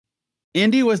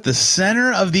Indy was the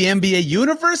center of the NBA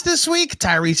universe this week.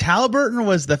 Tyrese Haliburton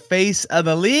was the face of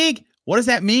the league. What does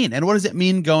that mean? And what does it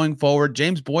mean going forward?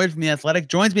 James Boyd from The Athletic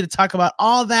joins me to talk about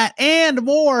all that and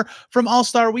more from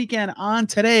All-Star Weekend on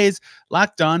today's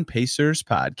Locked On Pacers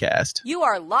podcast. You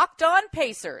are Locked On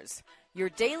Pacers, your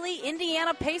daily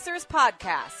Indiana Pacers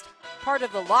podcast, part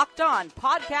of the Locked On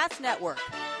Podcast Network,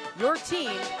 your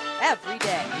team every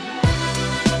day.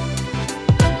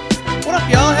 What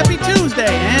up, y'all? Happy Tuesday,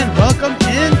 and welcome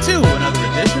into another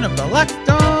edition of the Locked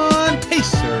On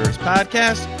Pacers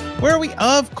podcast, where we,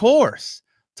 of course,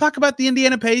 talk about the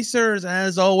Indiana Pacers.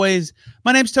 As always,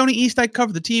 my name's Tony East. I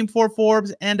cover the team for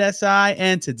Forbes and SI,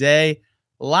 and today,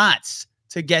 lots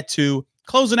to get to.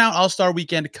 Closing out All-Star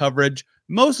Weekend coverage,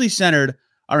 mostly centered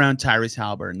around Tyrese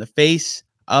Haliburton, the face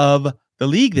of the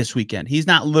league this weekend. He's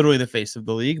not literally the face of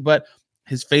the league, but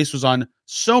his face was on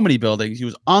so many buildings. He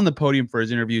was on the podium for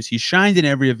his interviews. He shined in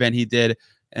every event he did.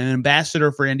 An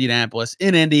ambassador for Indianapolis.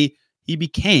 In Indy, he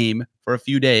became, for a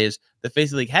few days, the face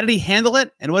of the league. How did he handle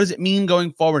it? And what does it mean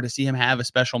going forward to see him have a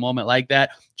special moment like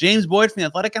that? James Boyd from The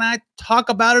Athletic and I talk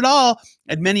about it all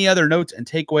and many other notes and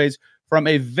takeaways from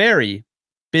a very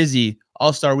busy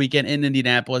All-Star Weekend in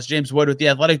Indianapolis. James Boyd with The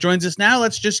Athletic joins us now.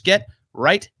 Let's just get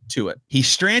right to it. He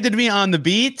stranded me on the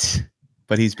beat,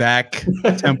 but he's back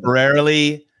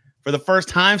temporarily for the first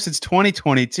time since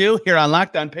 2022 here on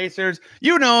Locked On Pacers.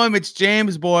 You know him. It's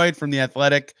James Boyd from The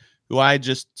Athletic, who I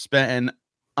just spent an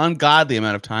ungodly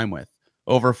amount of time with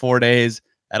over 4 days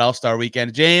at All-Star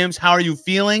Weekend. James, how are you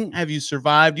feeling? Have you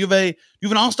survived? You have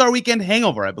an All-Star Weekend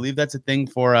hangover. I believe that's a thing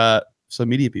for some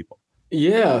media people.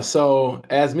 Yeah, so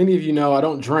as many of you know, I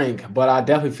don't drink, but I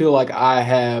definitely feel like I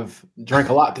have drank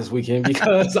a lot this weekend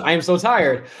because I am so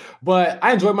tired. But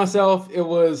I enjoyed myself. It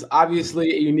was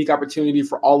obviously a unique opportunity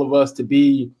for all of us to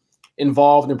be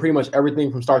involved in pretty much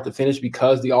everything from start to finish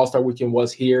because the All-Star Weekend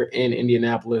was here in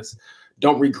Indianapolis.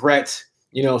 Don't regret,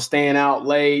 staying out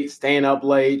late, staying up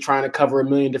late, trying to cover a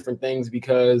million different things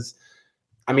because,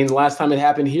 the last time it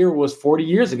happened here was 40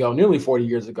 years ago, nearly 40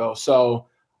 years ago. So,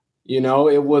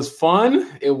 it was fun,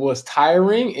 it was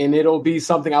tiring, and it'll be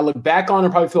something I look back on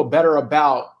and probably feel better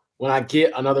about when I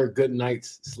get another good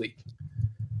night's sleep.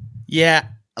 Yeah,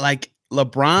 like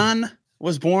LeBron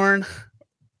was born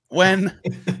when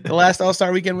the last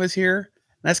All-Star Weekend was here.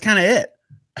 That's kind of it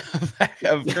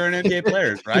of current NBA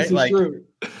players, right? Like, true.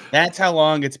 That's how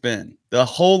long it's been. The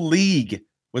whole league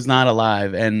was not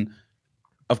alive, and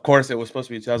of course, it was supposed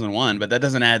to be 2001, but that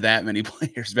doesn't add that many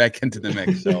players back into the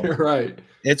mix. So right.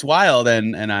 It's wild,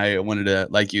 and I wanted to,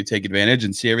 like you, take advantage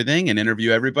and see everything and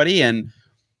interview everybody. And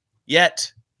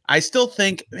yet, I still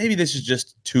think maybe this is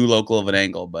just too local of an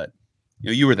angle, but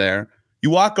you were there. You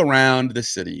walk around the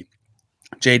city,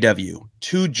 JW,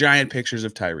 2 giant pictures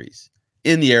of Tyrese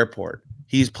in the airport.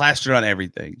 He's plastered on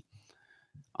everything.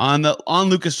 On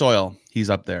Lucas Oil, he's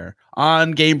up there.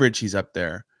 On Gamebridge, he's up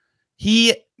there.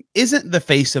 He isn't the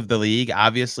face of the league,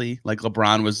 obviously, like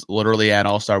LeBron was literally at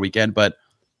All-Star Weekend, but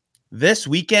this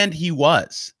weekend he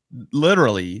was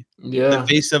literally the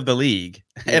face of the league.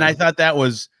 Yeah. And I thought that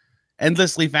was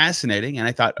endlessly fascinating. And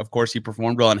I thought, of course, he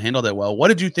performed well and handled it well. What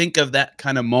did you think of that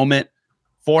kind of moment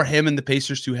for him and the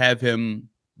Pacers to have him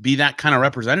be that kind of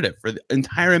representative for the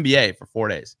entire NBA for 4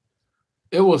 days?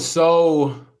 It was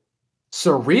so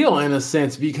surreal in a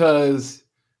sense because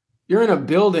you're in a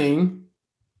building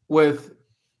with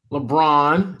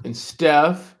LeBron and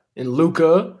Steph and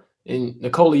Luka and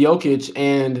Nikola Jokic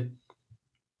and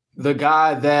the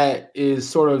guy that is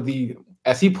sort of the,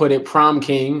 as he put it, prom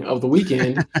king of the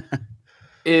weekend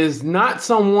is not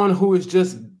someone who is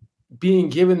just being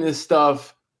given this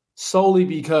stuff solely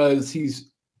because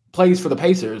he's plays for the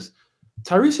Pacers.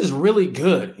 Tyrese is really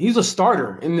good. He's a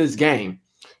starter in this game.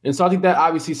 And so I think that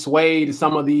obviously swayed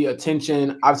some of the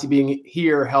attention, obviously being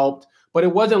here helped. But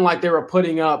it wasn't like they were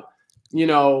putting up,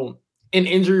 an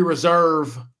injury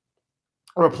reserve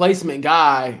replacement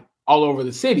guy all over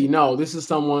the city. No, this is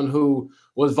someone who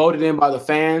was voted in by the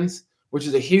fans, which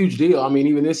is a huge deal.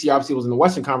 Even this year, obviously, it was in the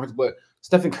Western Conference, but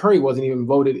Stephen Curry wasn't even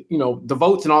voted. The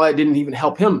votes and all that didn't even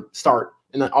help him start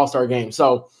in the All-Star game.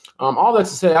 So all that to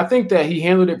say, I think that he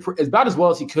handled it about as well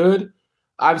as he could.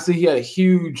 Obviously, he had a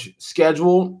huge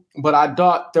schedule, but I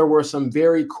thought there were some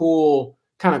very cool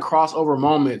kind of crossover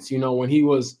moments, when he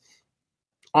was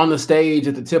on the stage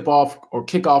at the tip-off or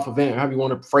kickoff event, however you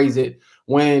want to phrase it,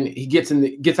 when he gets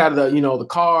out of the, the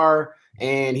car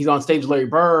and he's on stage with Larry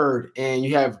Bird and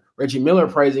you have Reggie Miller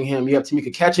praising him. You have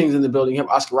Tamika Catchings in the building. You have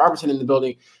Oscar Robertson in the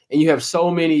building, and you have so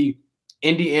many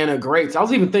Indiana greats. I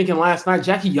was even thinking last night,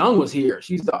 Jackie Young was here.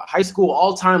 She's the high school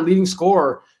all-time leading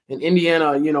scorer in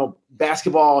Indiana,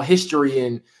 basketball history.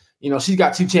 And, she's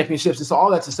got 2 championships. And so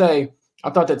all that to say, I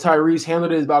thought that Tyrese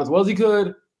handled it about as well as he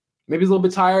could. Maybe he's a little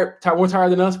bit tired, more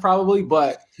tired than us probably.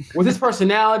 But with his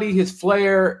personality, his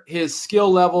flair, his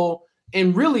skill level,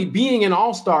 and really being an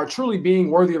all-star, truly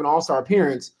being worthy of an all-star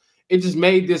appearance, it just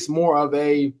made this more of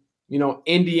a,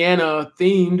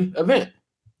 Indiana-themed event.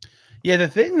 Yeah, the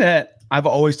thing that I've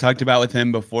always talked about with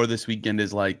him before this weekend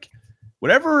is like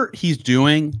whatever he's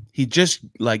doing, he just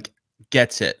like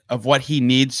gets it of what he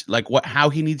needs, like how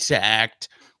he needs to act,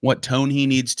 what tone he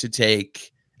needs to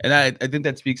take. And I think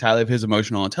that speaks highly of his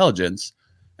emotional intelligence.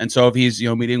 And so if he's,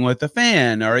 meeting with a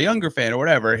fan or a younger fan or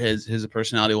whatever, his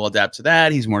personality will adapt to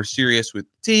that. He's more serious with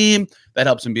the team. That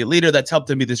helps him be a leader. That's helped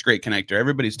him be this great connector.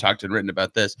 Everybody's talked and written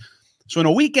about this. So in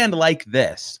a weekend like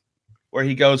this, where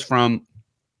he goes from,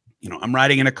 I'm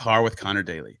riding in a car with Connor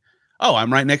Daly. Oh,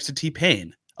 I'm right next to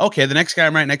T-Pain. Okay, the next guy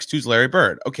I'm right next to is Larry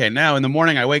Bird. Okay, now in the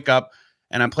morning I wake up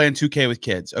and I'm playing 2K with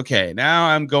kids. Okay, now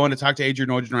I'm going to talk to Adrian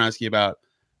Wojnarowski about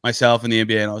myself and the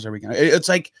NBA and all this every weekend. It's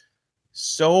like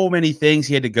so many things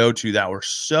he had to go to that were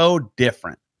so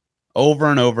different over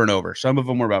and over and over. Some of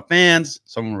them were about fans,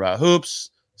 some of them were about hoops,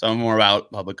 some of them were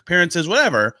about public appearances,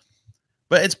 whatever.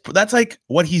 But that's like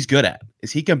what he's good at,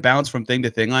 is he can bounce from thing to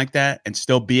thing like that and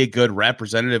still be a good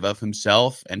representative of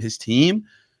himself and his team.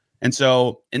 And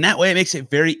so in that way, it makes it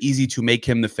very easy to make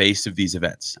him the face of these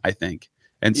events, I think.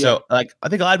 And so I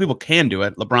think a lot of people can do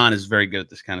it. LeBron is very good at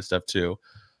this kind of stuff too.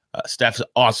 Steph's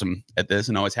awesome at this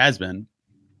and always has been.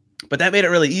 But that made it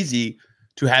really easy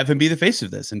to have him be the face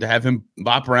of this and to have him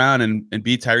bop around and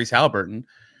beat Tyrese Haliburton.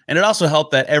 And it also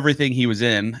helped that everything he was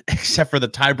in, except for the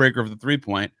tiebreaker of the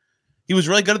 3-point, he was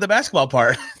really good at the basketball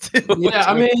part. Too, yeah,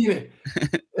 I mean,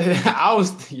 I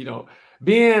was,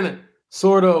 being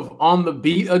sort of on the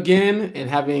beat again and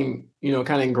having, kind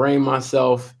of ingrained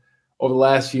myself over the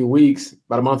last few weeks,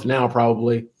 about a month now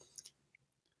probably.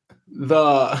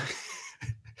 The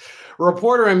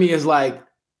reporter in me is like,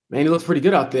 man, he looks pretty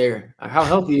good out there. How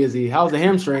healthy is he? How's the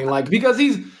hamstring? Like, because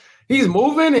he's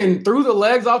moving and threw the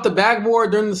legs off the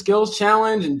backboard during the skills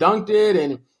challenge and dunked it.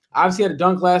 And obviously had a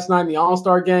dunk last night in the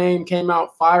All-Star game, came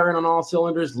out firing on all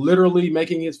cylinders, literally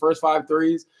making his first 5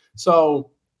 threes. So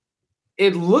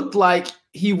it looked like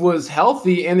he was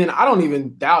healthy. And then I don't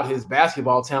even doubt his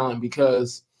basketball talent,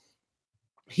 because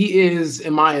he is,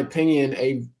 in my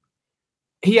opinion,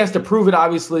 he has to prove it,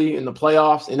 obviously, in the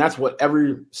playoffs. And that's what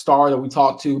every star that we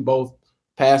talk to, both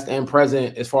past and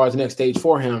present, as far as the next stage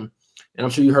for him. And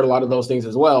I'm sure you heard a lot of those things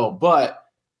as well. But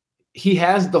he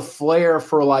has the flair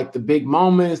for like the big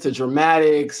moments, the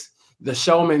dramatics, the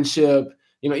showmanship.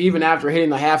 Even after hitting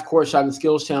the half-court shot in the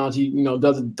skills challenge, he,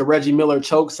 does the Reggie Miller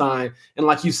choke sign. And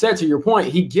like you said, to your point,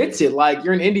 he gets it. Like,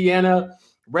 you're in Indiana,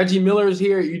 Reggie Miller's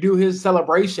here, you do his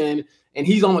celebration, and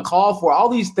he's on the call for all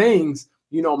these things,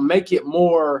 make it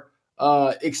more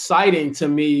exciting to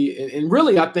me. And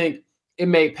really, I think it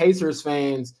made Pacers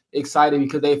fans excited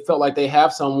because they felt like they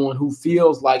have someone who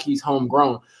feels like he's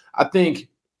homegrown. I think,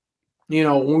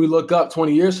 when we look up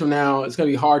 20 years from now, it's going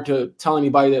to be hard to tell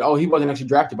anybody that, oh, he wasn't actually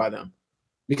drafted by them,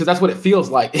 because that's what it feels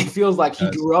like. It feels like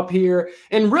he grew up here,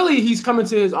 and really he's coming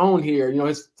to his own here.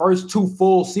 His first 2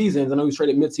 full seasons, I know he was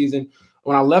traded midseason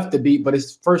when I left the beat, but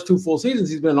his first 2 full seasons,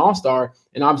 he's been an all-star.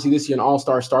 And obviously this year, an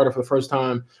all-star starter for the first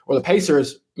time, or the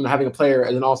Pacers, having a player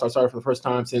as an all-star starter for the first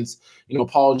time since,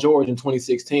 Paul George in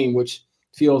 2016, which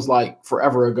feels like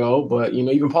forever ago, but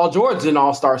even Paul George is an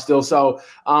all-star still. So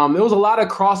there was a lot of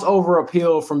crossover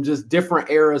appeal from just different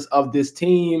eras of this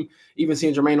team. Even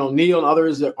seeing Jermaine O'Neal and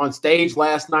others on stage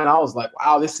last night, I was like,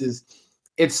 wow,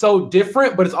 it's so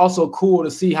different, but it's also cool to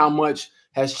see how much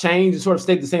has changed and sort of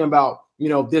stayed the same about,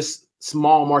 this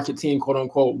small market team, quote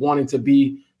unquote, wanting to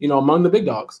be, among the big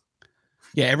dogs.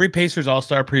 Yeah, every Pacers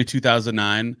all-star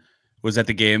pre-2009 was at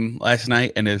the game last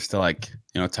night, and it's still like,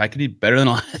 Ty could be better than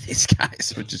a lot of these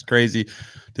guys, which is crazy to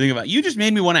think about. You just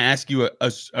made me want to ask you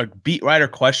a beat writer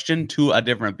question to a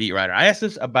different beat writer. I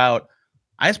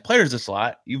ask players this a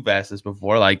lot. You've asked this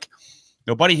before. Like,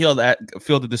 Buddy Hield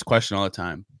fielded this question all the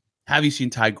time. Have you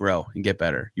seen Ty grow and get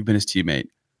better? You've been his teammate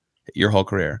your whole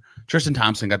career. Tristan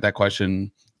Thompson got that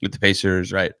question with the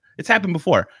Pacers, right? It's happened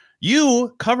before.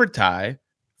 You covered Ty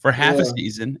for half a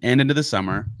season and into the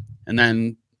summer, and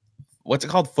then what's it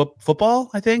called? Football,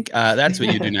 I think. That's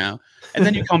what you do now. And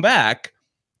then you come back.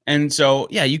 And so,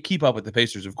 yeah, you keep up with the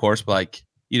Pacers, of course, but like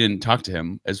you didn't talk to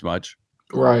him as much.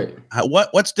 Right.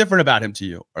 What's different about him to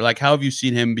you? Or like, how have you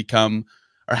seen him become,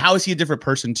 or how is he a different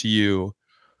person to you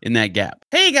in that gap?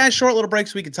 Hey guys, short little break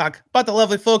so we can talk about the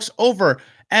lovely folks over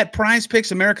at Prize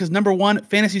Picks, America's #1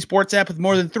 fantasy sports app with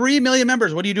more than 3 million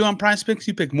members. What do you do on Prize Picks?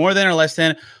 You pick more than or less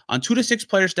than on 2 to 6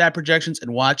 player stat projections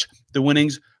and watch the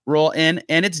winnings roll in,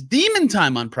 and it's demon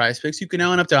time on Prize Picks. You can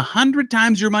own up to 100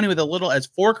 times your money with as little as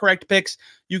 4 correct picks.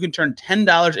 You can turn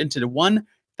 $10 into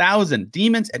 1,000.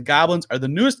 Demons and goblins are the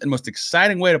newest and most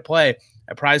exciting way to play.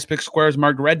 At Prize Picks, squares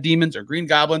marked red demons or green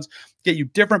goblins get you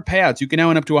different payouts. You can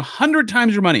own up to 100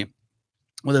 times your money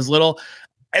with as little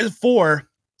as 4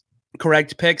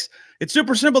 correct picks. It's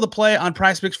super simple to play on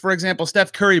Prize Picks. For example,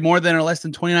 Steph Curry more than or less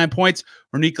than 29 points,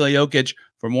 or Nikola Jokic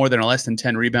for more than or less than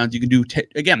 10 rebounds. You can do,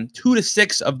 again, 2 to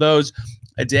 6 of those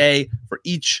a day for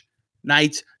each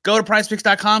night. Go to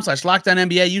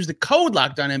prizepicks.com/LockedOnNBA. Use the code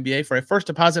LockedOnNBA for a first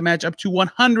deposit match up to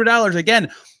 $100. Again,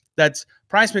 that's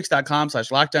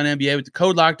prizepicks.com/LockedOnNBA. With the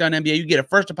code LockedOnNBA, you get a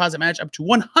first deposit match up to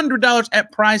 $100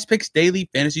 at Prize Picks. Daily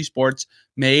fantasy sports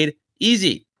made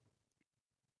easy.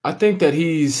 I think that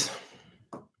he's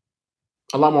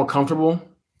a lot more comfortable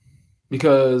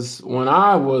because when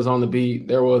I was on the beat,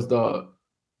 there was the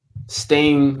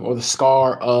sting or the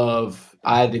scar of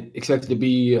I had expected to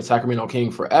be a Sacramento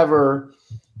King forever.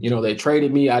 You know, they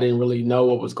traded me. I didn't really know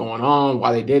what was going on,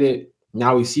 why they did it.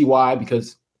 Now we see why,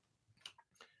 because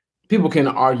people can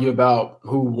argue about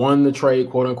who won the trade,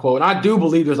 quote unquote. And I do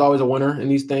believe there's always a winner in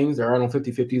these things. There are no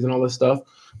 50-50s and all this stuff.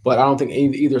 But I don't think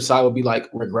either side would be like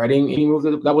regretting any move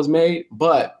that was made.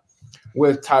 But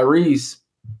with Tyrese,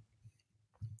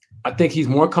 I think he's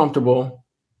more comfortable.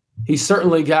 He's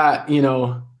certainly got, you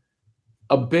know,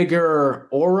 a bigger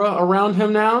aura around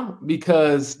him now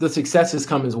because the success has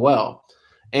come as well.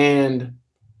 And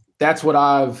that's what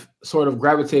I've sort of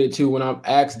gravitated to when I've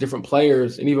asked different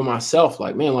players and even myself,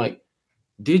 like, man, like,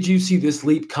 did you see this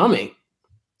leap coming?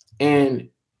 And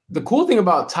the cool thing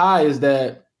about Ty is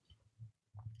that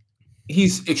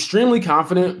he's extremely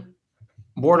confident,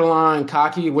 borderline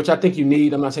cocky, which I think you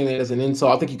need. I'm not saying that as an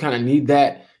insult. I think you kind of need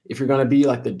that if you're going to be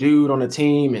like the dude on a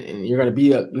team and you're going to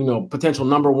be a, you know, potential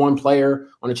number one player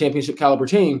on a championship caliber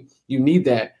team. You need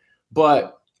that.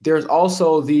 But there's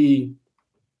also the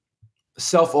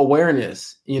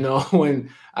self-awareness, you know, when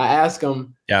I ask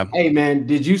him, hey, man,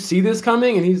 did you see this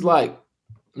coming? And he's like,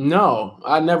 no,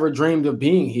 I never dreamed of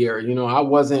being here. You know, I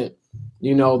wasn't,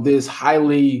 you know, this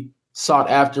highly sought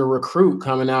after recruit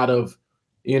coming out of,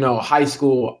 you know, high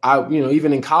school. You know,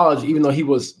 even in college, even though he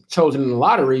was chosen in the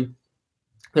lottery,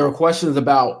 there were questions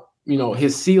about, you know,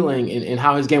 his ceiling and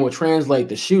how his game would translate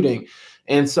to shooting.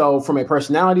 And so from a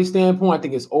personality standpoint, I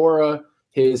think his aura,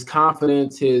 his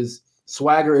confidence, his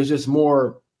swagger is just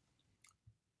more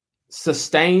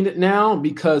sustained now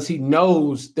because he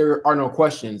knows there are no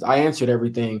questions. I answered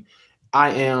everything.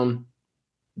 I am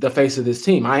the face of this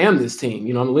team. I am this team.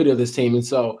 You know, I'm the leader of this team. And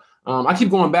so I keep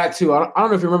going back to, I don't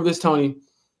know if you remember this, Tony,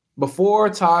 before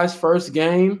Ty's first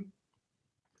game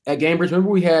at Cambridge, remember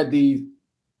we had the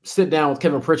sit down with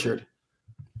Kevin Pritchard.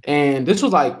 And this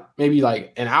was like maybe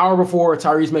like an hour before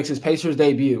Tyrese makes his Pacers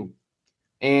debut.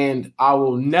 And I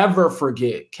will never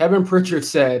forget, Kevin Pritchard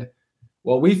said,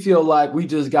 well, we feel like we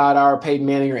just got our Peyton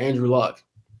Manning or Andrew Luck.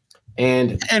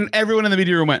 And everyone in the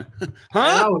media room went,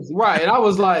 huh? And I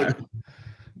was like,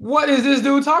 what is this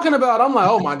dude talking about? I'm like,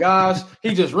 oh my gosh,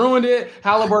 he just ruined it.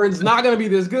 Haliburton's not going to be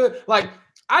this good. Like,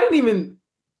 I didn't even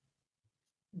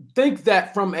think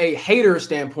that from a hater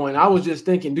standpoint. I was just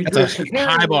thinking, dude, you're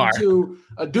comparing to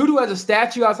a dude who has a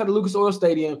statue outside of Lucas Oil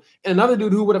Stadium and another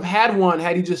dude who would have had one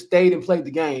had he just stayed and played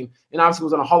the game. And obviously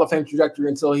was on a Hall of Fame trajectory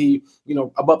until he, you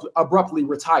know, abruptly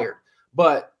retired.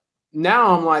 But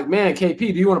now I'm like, man, KP, do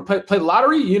you want to play the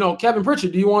lottery? You know, Kevin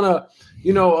Pritchard, do you want to,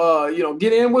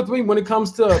 get in with me when it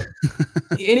comes to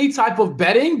any type of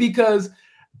betting? Because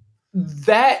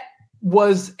that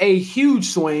was a huge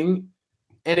swing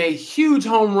and a huge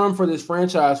home run for this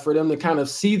franchise for them to kind of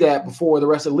see that before the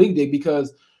rest of the league did.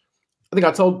 Because I think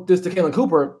I told this to Kalen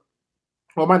Cooper,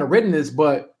 or I might have written this,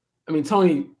 but I mean,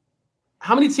 Tony,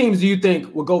 how many teams do you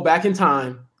think would go back in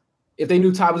time if they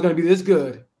knew Ty was going to be this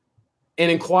good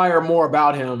and inquire more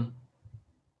about him?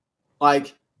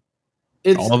 Like,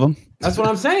 it's all of them. That's what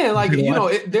I'm saying. Like, you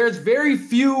know, there's very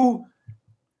few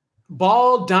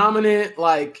ball dominant,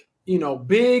 like, you know,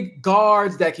 big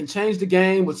guards that can change the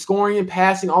game with scoring and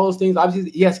passing, all those things.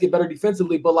 Obviously, he has to get better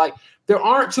defensively, but like there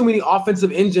aren't too many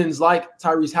offensive engines like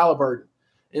Tyrese Haliburton.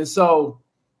 And so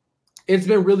it's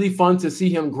been really fun to see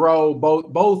him grow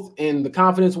both in the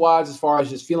confidence wise, as far as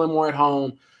just feeling more at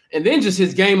home, and then just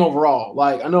his game overall.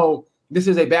 Like, I know this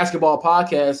is a basketball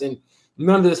podcast and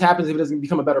none of this happens if he doesn't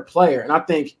become a better player. And I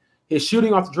think his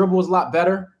shooting off the dribble is a lot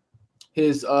better.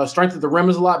 His strength at the rim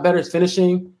is a lot better. His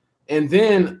finishing. And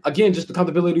then, again, just the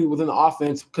comfortability within the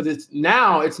offense, because it's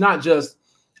not just,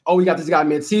 oh, we got this guy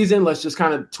mid-season, let's just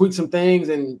kind of tweak some things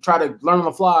and try to learn on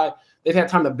the fly. They've had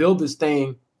time to build this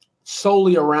thing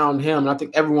solely around him, and I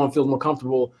think everyone feels more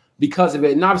comfortable because of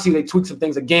it. And obviously they tweaked some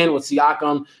things again with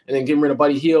Siakam and then getting rid of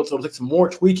Buddy Hield. So it'll take some more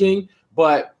tweaking.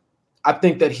 But I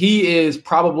think that he is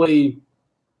probably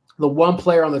the one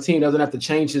player on the team that doesn't have to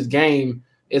change his game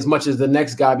as much as the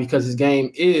next guy because his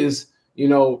game is,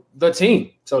 the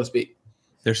team, so to speak.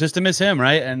 Their system is him,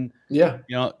 right? And yeah,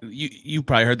 you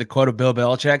probably heard the quote of Bill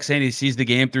Belichick saying he sees the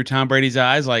game through Tom Brady's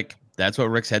eyes. Like that's what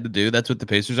Rick's had to do. That's what the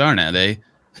Pacers are now.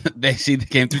 They see the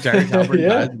game through Tom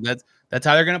Brady's eyes. And that's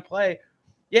how they're gonna play.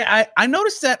 Yeah, I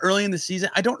noticed that early in the season.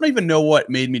 I don't even know what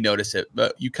made me notice it,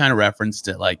 but you kind of referenced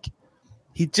it. Like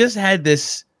he just had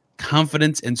this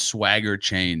confidence and swagger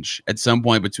change at some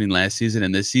point between last season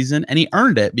and this season, and he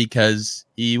earned it because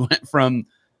he went from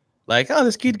like, oh,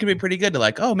 this kid could be pretty good to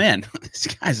like, oh man, this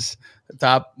guy's the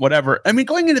top whatever. I mean,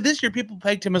 going into this year, people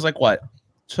pegged him as like what,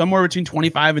 somewhere between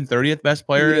 25 and 30th best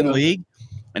player in the league,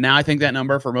 and now I think that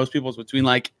number for most people is between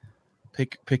like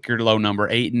pick your low number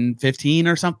 8 and 15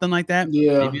 or something like that.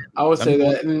 Yeah, maybe. I would say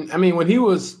that. And I mean, when he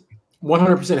was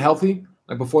 100% healthy,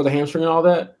 like before the hamstring and all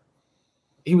that,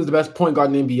 he was the best point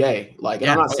guard in the NBA. Like,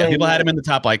 I'm not saying people had him in the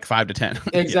top like 5 to 10.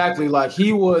 Exactly. Like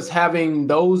he was having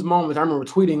those moments. I remember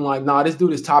tweeting like, nah, this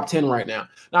dude is top 10 right now.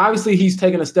 Now, obviously he's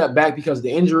taken a step back because of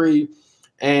the injury.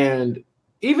 And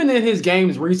even in his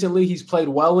games recently, he's played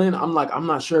well in. I'm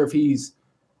not sure if he's,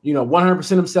 100%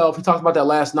 himself. He talked about that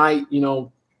last night,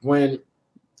 when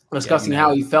discussing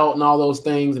how he felt and all those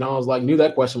things. And I was like, knew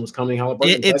that question was coming.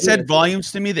 It said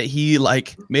volumes to me that he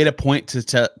like made a point to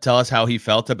tell us how he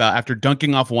felt about after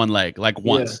dunking off one leg, like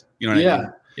once. You know what I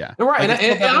mean? Yeah. Right. Like,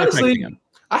 and honestly,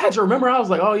 I had to remember, I was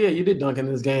like, oh yeah, you did dunk in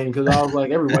this game. Cause I was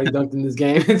like, everybody dunked in this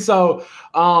game. And so,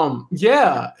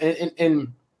 yeah.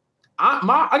 And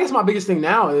I guess my biggest thing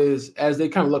now is, as they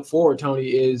kind of look forward, Tony,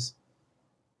 is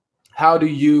how do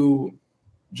you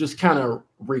just kind of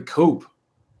recoup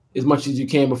as much as you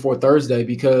can before Thursday?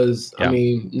 Because I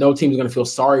mean, no team is going to feel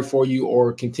sorry for you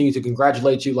or continue to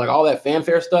congratulate you. Like all that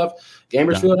fanfare stuff,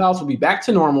 Gamers Fieldhouse will be back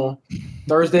to normal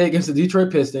Thursday against the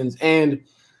Detroit Pistons. And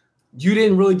you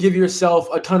didn't really give yourself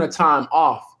a ton of time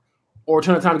off or a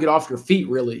ton of time to get off your feet,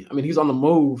 really. I mean, he was on the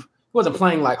move. He wasn't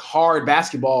playing like hard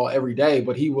basketball every day,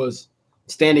 but he was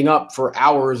standing up for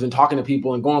hours and talking to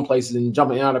people and going places and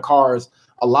jumping in and out of cars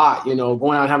a lot, going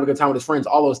out and having a good time with his friends,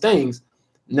 all those things.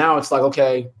 Now it's like,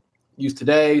 okay, use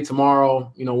today,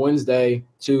 tomorrow, Wednesday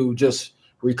to just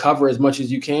recover as much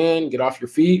as you can, get off your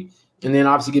feet, and then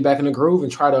obviously get back in the groove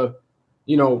and try to,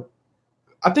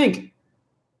 I think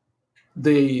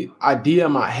the idea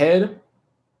in my head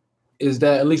is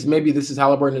that at least maybe this is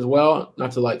Haliburton as well.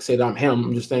 Not to like say that I'm him.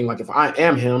 I'm just saying like if I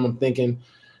am him, I'm thinking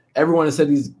everyone has said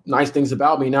these nice things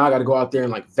about me. Now I got to go out there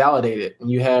and like validate it.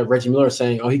 And you have Reggie Miller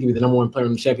saying, oh, he can be the number one player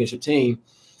on the championship team.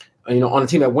 On a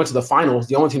team that went to the finals,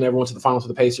 the only team that ever went to the finals for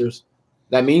the Pacers,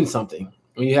 that means something.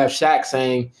 When you have Shaq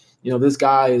saying, this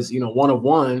guy is, one of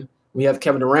one. We have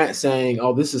Kevin Durant saying,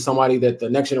 oh, this is somebody that the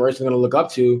next generation is going to look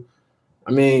up to.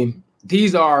 I mean,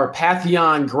 these are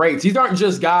pantheon greats. These aren't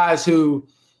just guys who,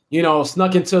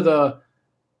 snuck into the,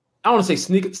 I don't want to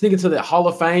say sneak into the Hall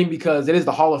of Fame because it is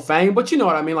the Hall of Fame, but you know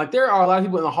what I mean? Like there are a lot of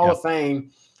people in the Hall of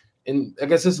Fame. And I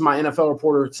guess this is my NFL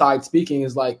reporter side speaking,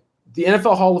 is like the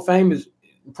NFL Hall of Fame is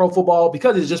pro football,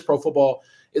 because it's just pro football,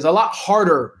 is a lot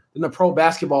harder than the pro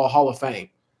basketball Hall of Fame.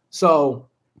 So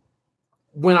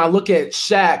when I look at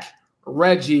Shaq,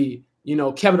 Reggie,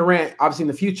 Kevin Durant, obviously in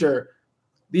the future,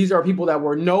 these are people that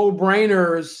were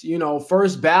no-brainers,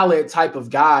 first ballot type of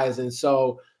guys. And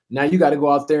so now you got to go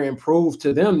out there and prove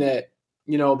to them that,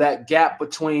 that gap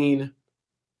between,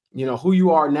 who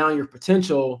you are now and your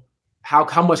potential, how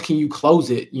much can you close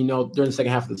it, during the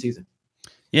second half of the season.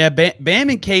 Yeah, Bam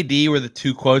and KD were the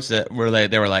two quotes that were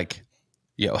like, they were like,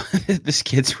 yo, this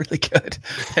kid's really good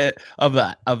of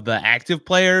the active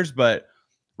players, but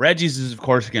Reggie's is of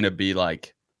course going to be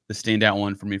like the standout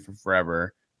one for me for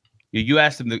forever. You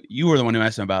asked him, you were the one who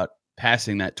asked him about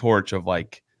passing that torch of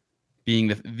like being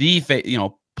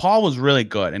the Paul was really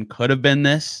good and could have been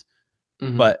this,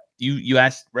 but you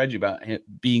asked Reggie about him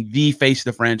being the face of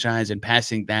the franchise and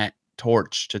passing that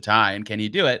torch to Ty, and can he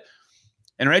do it?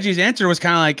 And Reggie's answer was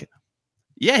kind of like,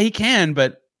 yeah, he can,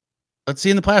 but let's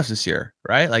see in the playoffs this year,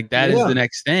 right? Like that is the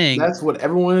next thing. That's what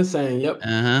everyone is saying.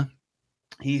 Yep.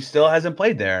 He still hasn't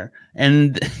played there,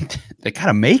 and they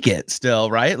gotta make it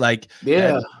still, right? Like,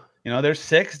 they're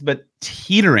sixth, but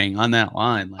teetering on that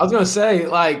line. Like, I was gonna say,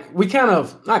 like, we kind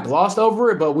of not glossed over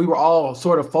it, but we were all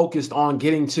sort of focused on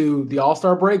getting to the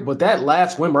All-Star break. But that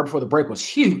last win right before the break was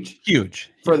huge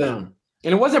for them,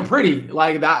 and it wasn't pretty.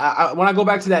 Like, when I go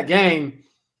back to that game,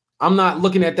 I'm not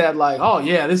looking at that like, oh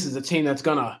yeah, this is a team that's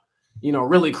gonna,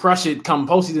 really crush it come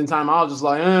postseason time. I was just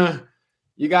like,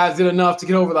 you guys did enough to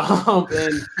get over the hump,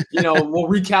 and we'll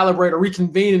recalibrate or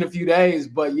reconvene in a few days.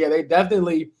 But yeah, they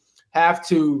definitely have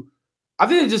to. I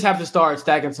think they just have to start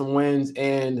stacking some wins,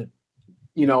 and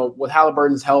with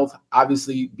Haliburton's health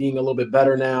obviously being a little bit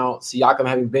better now, Siakam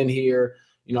having been here,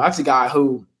 that's a guy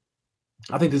who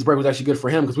I think this break was actually good for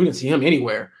him because we didn't see him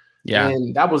anywhere. Yeah,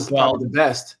 and that was probably the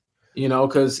best.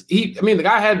 Because the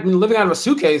guy had been living out of a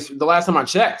suitcase the last time I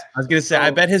checked. I was gonna say,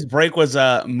 I bet his break was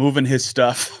moving his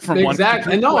stuff from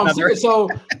exactly. And no, I'm serious. So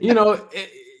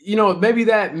maybe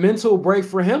that mental break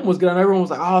for him was good. And everyone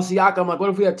was like, "Oh, Siakam." Like, what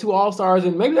if we had 2 All-Stars?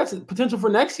 And maybe that's a potential for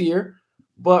next year.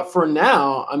 But for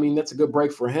now, that's a good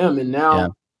break for him. And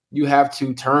now you have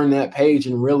to turn that page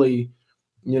and really,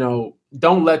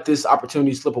 don't let this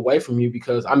opportunity slip away from you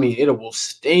because it will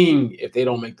sting if they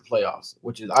don't make the playoffs,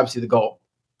 which is obviously the goal.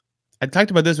 I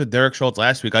talked about this with Derek Schultz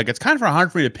last week. Like, it's kind of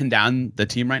hard for you to pin down the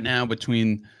team right now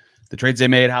between the trades they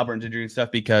made, Haliburton's injury and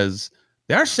stuff, because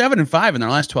they are 7-5 in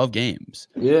their last 12 games.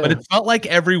 Yeah. But it felt like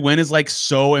every win is like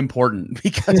so important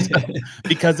because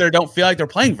they don't feel like they're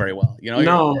playing very well.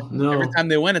 No. Every time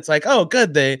they win, it's like, oh,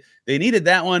 good. They needed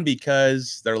that one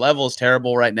because their level is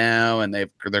terrible right now, and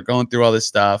they're going through all this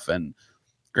stuff. And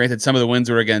granted, some of the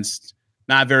wins were against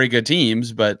not very good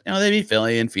teams, but they beat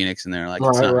Philly and Phoenix in there. Like,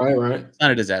 right. It's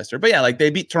not a disaster. But yeah, like they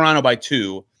beat Toronto by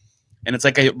 2, and it's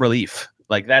like a relief.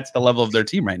 Like, that's the level of their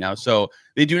team right now. So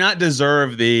they do not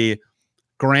deserve the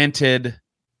granted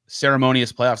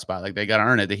ceremonious playoff spot. Like, they got to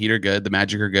earn it. The Heat are good. The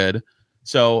Magic are good.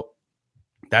 So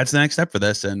that's the next step for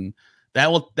this. And I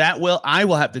will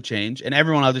have to change, and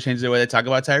everyone will have to change the way they talk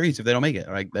about Tyrese if they don't make it.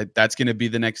 Right? That's going to be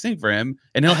the next thing for him,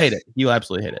 and he'll hate it. He'll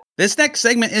absolutely hate it. This next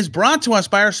segment is brought to us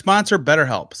by our sponsor,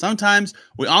 BetterHelp. Sometimes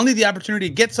we all need the opportunity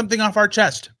to get something off our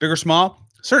chest, big or small.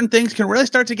 Certain things can really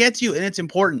start to get to you, and it's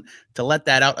important to let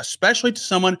that out, especially to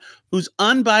someone who's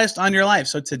unbiased on your life.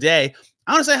 So today,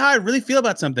 I want to say how I really feel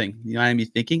about something. I'm be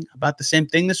thinking about the same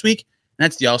thing this week, and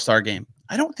that's the All-Star game.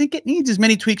 I don't think it needs as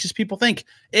many tweaks as people think.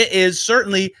 It is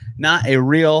certainly not a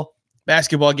real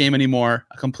basketball game anymore,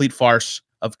 a complete farce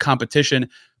of competition,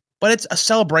 but it's a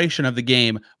celebration of the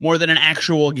game more than an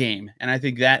actual game. And I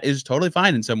think that is totally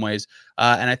fine in some ways.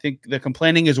 And I think the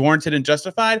complaining is warranted and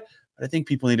justified, but I think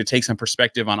people need to take some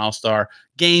perspective on All-Star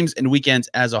games and weekends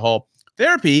as a whole.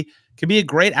 Therapy can be a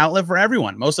great outlet for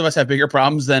everyone. Most of us have bigger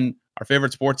problems than our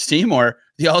favorite sports team or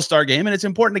the All-Star game, and it's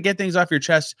important to get things off your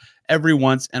chest every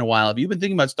once in a while. If you've been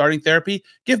thinking about starting therapy,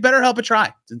 give BetterHelp a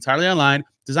try. It's entirely online,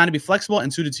 designed to be flexible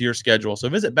and suited to your schedule. So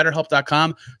visit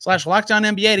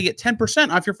BetterHelp.com/LockedOnNBA to get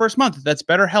 10% off your first month. That's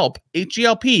BetterHelp,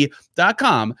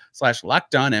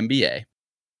 HELP.com/LockedOnNBA.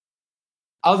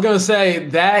 I was going to say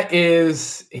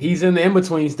he's in the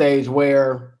in-between stage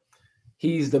where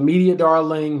he's the media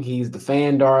darling, he's the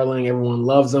fan darling, everyone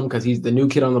loves him because he's the new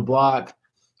kid on the block.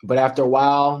 But after a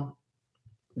while,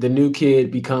 the new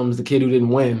kid becomes the kid who didn't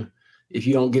win. If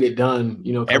you don't get it done,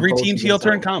 every team's heel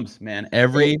turn comes, man.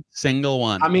 Every single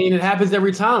one. It happens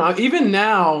every time. Even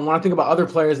now, when I think about other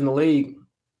players in the league,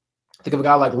 I think of a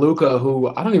guy like Luka,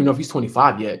 who I don't even know if he's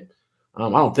 25 yet. I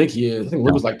don't think he is. I think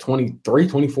Luka's like 23,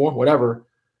 24, whatever.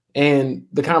 And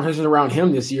the conversation around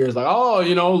him this year is like, oh,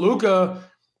 Luka,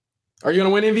 are you going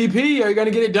to win MVP? Are you going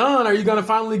to get it done? Are you going to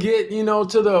finally get,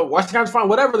 to the Western Conference Final,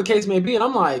 whatever the case may be? And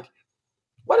I'm like,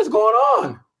 what is going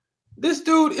on? This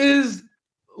dude is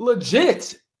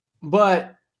legit.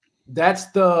 But I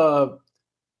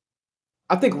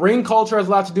think ring culture has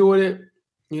a lot to do with it,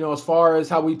 as far as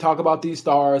how we talk about these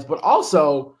stars. But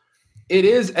also, it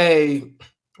is a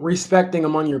respecting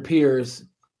among your peers.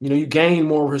 You gain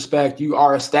more respect. You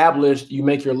are established. You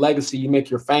make your legacy. You make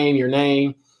your fame, your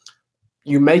name.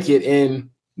 You make it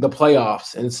in the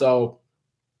playoffs. And so,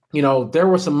 there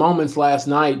were some moments last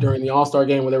night during the All-Star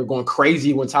game where they were going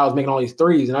crazy when Ty was making all these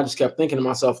threes. And I just kept thinking to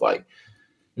myself, like,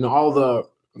 all the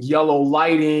yellow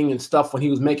lighting and stuff when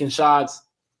he was making shots,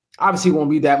 obviously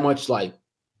won't be that much like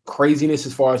craziness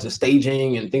as far as the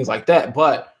staging and things like that.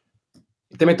 But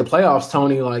if they make the playoffs,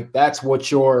 Tony, like that's what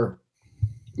you're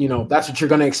going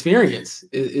to experience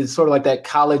is sort of like that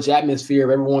college atmosphere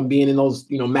of everyone being in those,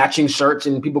 matching shirts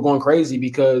and people going crazy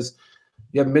because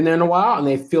you haven't been there in a while and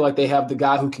they feel like they have the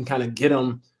guy who can kind of get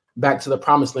them back to the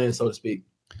promised land, so to speak.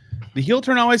 The heel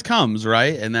turn always comes,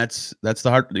 right? And that's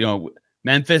the hard,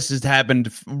 Memphis has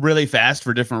happened really fast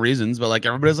for different reasons, but like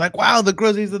everybody's like, wow, the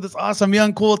Grizzlies are this awesome,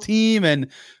 young, cool team. And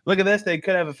look at this. They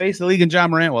could have a face of the league in John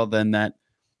Morant. Well, then that,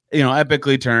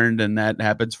 epically turned, and that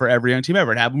happens for every young team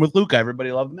ever. It happened with Luka.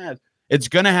 Everybody loved the Mavs. It's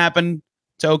going to happen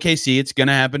to OKC. It's going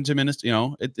to happen to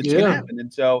Minnesota. It's going to happen.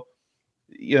 And so,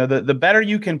 the better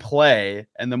you can play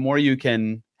and the more you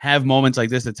can have moments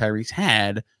like this that Tyrese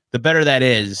had, the better that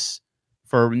is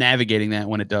for navigating that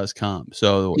when it does come.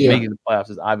 So making the playoffs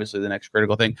is obviously the next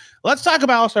critical thing. Let's talk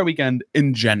about All-Star Weekend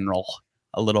in general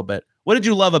a little bit. What did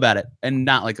you love about it and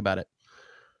not like about it?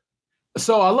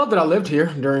 So I love that I lived here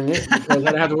during it because I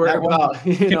didn't have to worry about,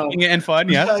 convenient and fun.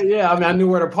 Yes. Yeah. I mean, I knew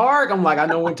where to park. I'm like, I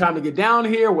know when time to get down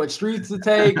here, what streets to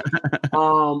take.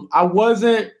 I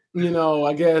wasn't,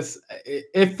 I guess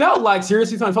it felt like,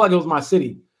 seriously, it felt like it was my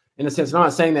city in a sense. And I'm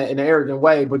not saying that in an arrogant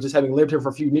way, but just having lived here for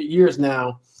a few years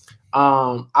now,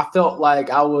 I felt like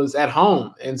I was at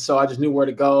home. And so I just knew where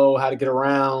to go, how to get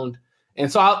around. And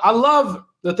so I love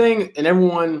the thing, and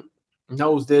everyone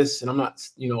knows this, and I'm not,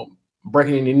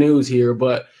 breaking any news here,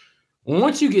 but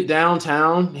once you get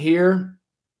downtown here,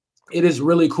 it is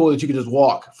really cool that you can just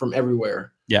walk from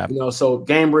everywhere. Yeah. So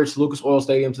Gainbridge, Lucas Oil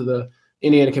Stadium to the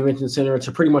Indiana Convention Center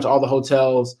to pretty much all the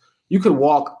hotels, you could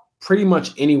walk pretty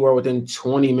much anywhere within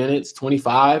 20 minutes,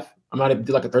 25. I might have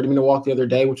did like a 30-minute walk the other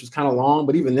day, which was kind of long,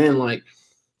 but even then, like,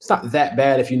 it's not that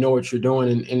bad if you know what you're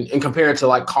doing. And compared to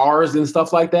like cars and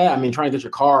stuff like that, I mean, trying to get your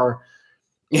car,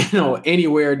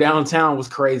 anywhere downtown was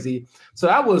crazy. So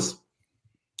that was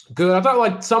good. I thought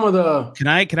like some of the can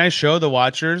I show the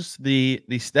watchers the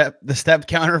step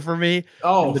counter for me?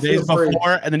 Oh, the days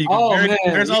before, and then you can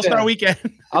there's All-Star Weekend.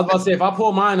 I was about to say, if I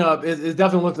pull mine up, it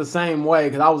definitely looked the same way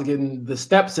because I was getting the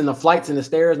steps and the flights and the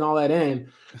stairs and all that in.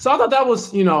 So I thought that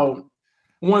was, one of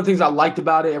the things I liked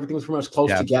about it. Everything was pretty much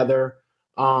close together.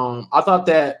 I thought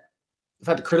that if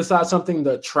I had to criticize something,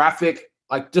 the traffic,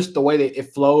 like just the way that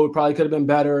it flowed probably could have been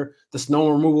better. The snow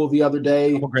removal the other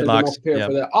day, great locks. For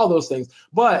that, all those things.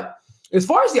 But as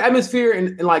far as the atmosphere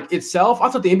and like itself, I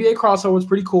thought the NBA crossover was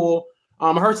pretty cool.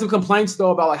 I heard some complaints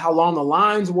though about like how long the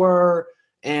lines were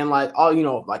and like all,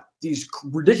 like these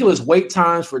ridiculous wait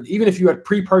times for even if you had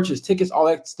pre-purchased tickets, all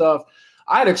that stuff.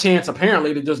 I had a chance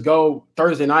apparently to just go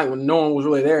Thursday night when no one was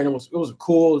really there, and it was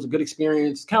cool. It was a good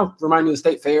experience. Kind of reminded me of the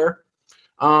State Fair.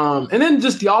 And then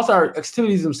just the All-Star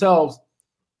activities themselves.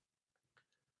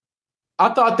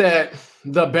 I thought that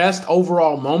the best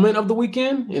overall moment of the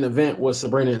weekend and event was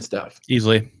Sabrina and Steph.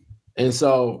 Easily. And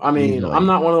so, I mean, I'm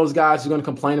not one of those guys who's going to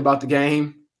complain about the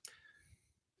game.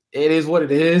 It is what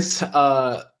it is.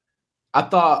 I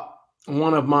thought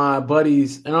one of my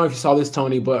buddies, I don't know if you saw this,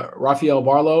 Tony, but Rafael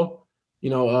Barlow,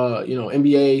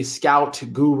 NBA scout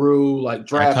guru, like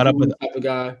draft type of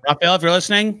guy. Rafael, if you're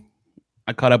listening,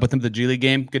 I caught up with him at the G League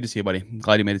game. Good to see you, buddy. I'm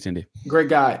glad you made it to Indy. Great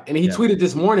guy. And he tweeted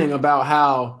this morning about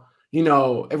how,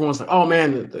 everyone's like, oh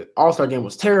man, the All-Star game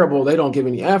was terrible. They don't give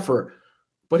any effort.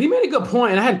 But he made a good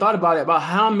point, and I hadn't thought about it, about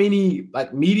how many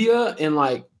like media and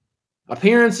like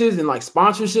appearances and like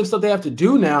sponsorships that they have to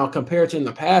do now compared to in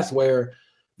the past where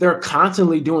they're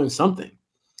constantly doing something.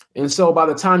 And so by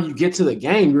the time you get to the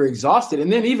game, you're exhausted.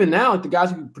 And then even now, like the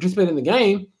guys who participate in the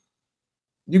game,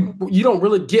 you don't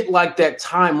really get like that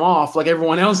time off like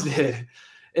everyone else did.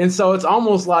 And so it's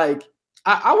almost like,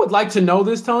 I would like to know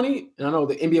this, Tony, and I know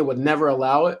the NBA would never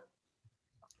allow it,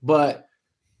 but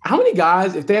how many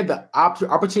guys, if they had the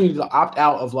opportunity to opt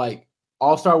out of like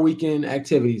All-Star Weekend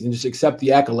activities and just accept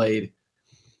the accolade,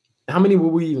 how many would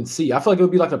we even see? I feel like it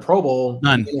would be like the Pro Bowl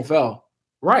in the NFL.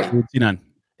 Right. None.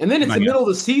 And then it's the middle of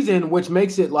the season, which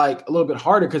makes it like a little bit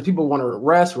harder because people want to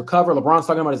rest, recover. LeBron's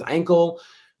talking about his ankle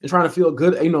and trying to feel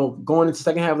good, going into the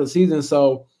second half of the season.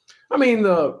 So, I mean,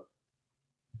 the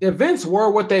events were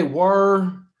what they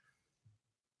were.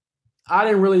 I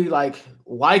didn't really like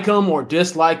them or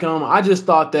dislike them. I just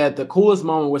thought that the coolest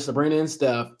moment was Sabrina and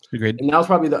Steph. Agreed. And that was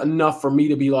probably enough for me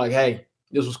to be like, hey,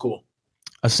 this was cool.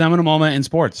 A seminal moment in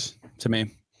sports to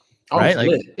me.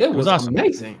 Right? It was awesome.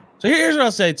 Amazing. So here's what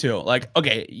I'll say too. Like,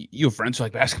 okay, you have friends who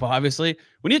like basketball, obviously.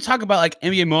 When you talk about like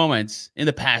NBA moments in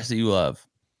the past that you love,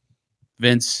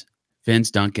 Vince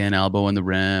Duncan, elbow in the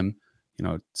rim,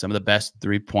 some of the best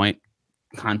 3-point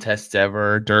contests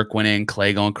ever, Dirk winning,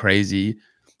 Clay going crazy.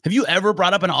 Have you ever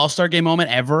brought up an All-Star game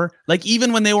moment ever? Like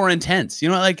even when they were intense,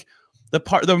 like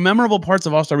the memorable parts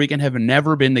of All-Star Weekend have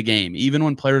never been the game, even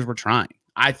when players were trying.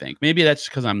 I think maybe that's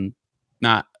because I'm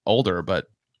not older, but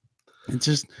it's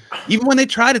just even when they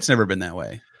tried, it's never been that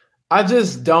way. I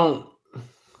just don't.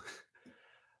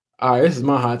 All right, this is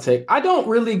my hot take. I don't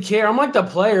really care. I'm like the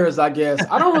players, I guess.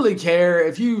 I don't really care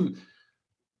if you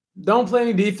don't play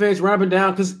any defense, run up and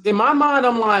down. Because in my mind,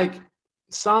 I'm like,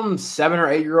 some 7 or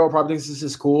 8 year old probably thinks this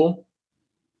is cool,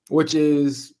 which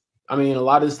is, I mean, a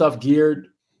lot of the stuff geared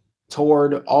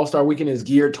toward All-Star Weekend is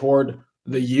geared toward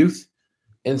the youth.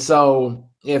 And so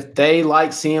if they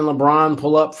like seeing LeBron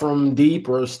pull up from deep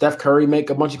or Steph Curry make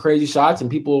a bunch of crazy shots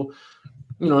and people,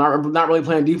 not really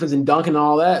playing defense and dunking and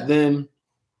all that, then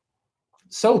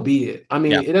so be it. I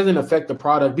mean, It doesn't affect the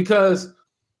product because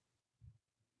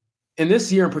in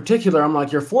this year in particular, I'm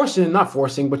like, not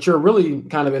forcing, but you're really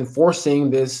kind of enforcing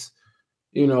this,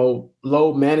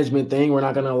 load management thing. We're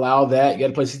not going to allow that. You got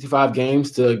to play 65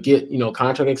 games to get,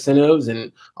 contract incentives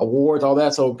and awards, all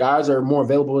that. So guys are more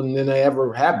available than they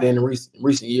ever have been in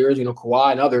recent years,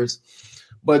 Kawhi and others.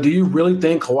 But do you really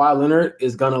think Kawhi Leonard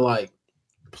is going to like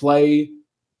play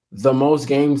the most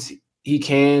games he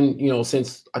can,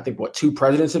 since I think 2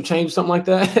 presidents have changed, something like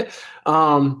that.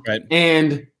 Right.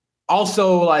 And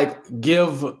also like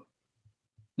give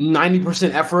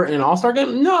 90% effort in an All-Star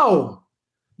game? No.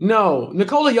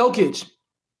 Nikola Jokic,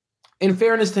 in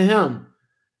fairness to him,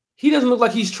 he doesn't look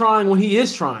like he's trying when he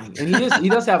is trying. And he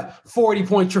does have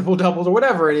 40-point triple-doubles or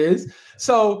whatever it is.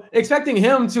 So expecting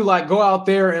him to like go out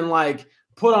there and like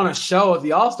put on a show at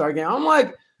the All-Star game, I'm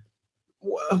like,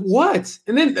 what?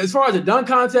 And then as far as the dunk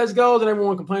contest goes, and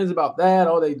everyone complains about that,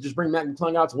 they just bring Mac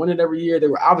McClung out to win it every year. They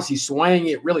were obviously swaying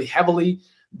it really heavily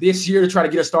this year to try to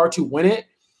get a star to win it.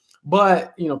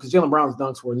 But, because Jaylen Brown's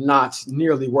dunks were not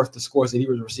nearly worth the scores that he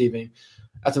was receiving.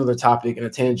 That's another topic and a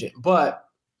tangent. But,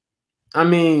 I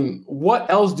mean, what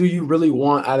else do you really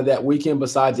want out of that weekend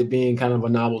besides it being kind of a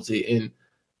novelty?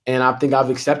 And I think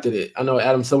I've accepted it. I know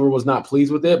Adam Silver was not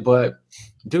pleased with it, but,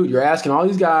 dude, you're asking all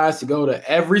these guys to go to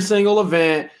every single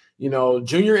event,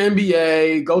 junior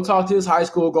NBA, go talk to this high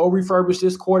school, go refurbish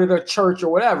this court at a church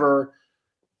or whatever.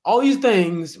 All these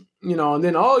things, and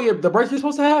then, the break you're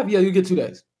supposed to have, you get 2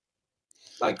 days.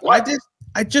 Like, what?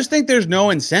 I just think there's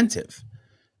no incentive.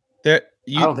 I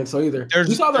don't think so either.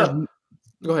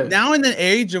 Go ahead. Now in the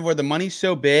age of where the money's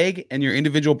so big and your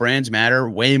individual brands matter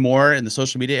way more in the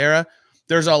social media era,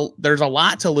 there's a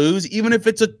lot to lose, even if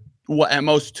it's at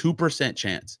most 2%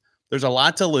 chance. There's a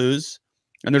lot to lose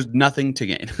and there's nothing to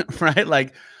gain, right?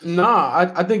 Like,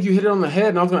 I think you hit it on the head.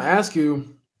 And I was going to ask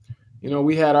you,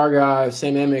 we had our guy,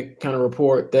 Sam Amick, kind of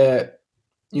report that,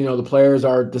 the players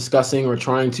are discussing or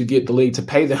trying to get the league to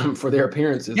pay them for their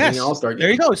appearances in the All-Star game.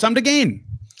 There you go. Something to gain.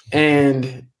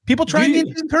 And people try and get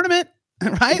into the tournament,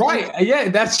 right? Right. Yeah,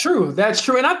 that's true. That's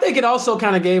true. And I think it also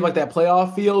kind of gave like that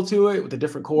playoff feel to it with the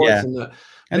different courts and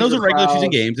those are regular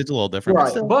season games. It's a little different.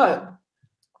 Right. But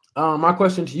my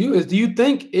question to you is, do you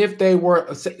think if they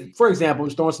were, for example,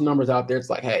 just throwing some numbers out there, it's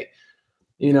like, hey,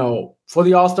 for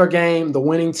the All-Star game, the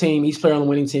winning team, each player on the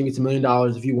winning team gets $1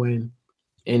 million if you win.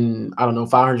 And I don't know,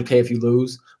 $500K if you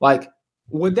lose. Like,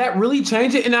 would that really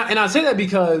change it? And I say that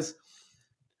because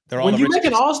when you make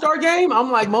an All-Star game,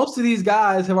 I'm like, most of these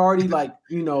guys have already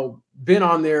been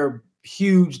on their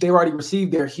huge, they've already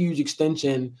received their huge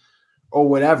extension or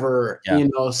whatever,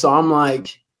 So I'm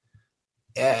like,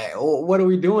 what are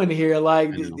we doing here?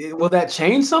 Like, will that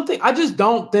change something? I just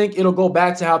don't think it'll go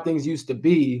back to how things used to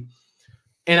be.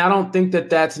 And I don't think that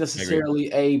that's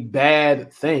necessarily a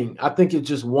bad thing. I think it's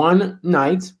just one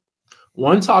night,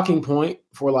 one talking point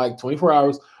for like 24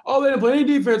 hours. Oh, they didn't play any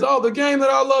defense. Oh, the game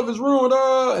that I love is ruined.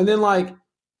 And then like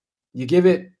you give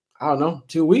it, I don't know,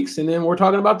 2 weeks, and then we're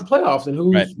talking about the playoffs and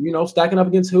who's stacking up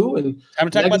against who. And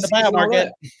I'm talking about the buyout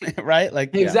market, right?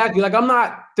 Like exactly. Like I'm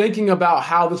not thinking about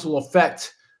how this will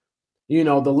affect, the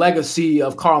legacy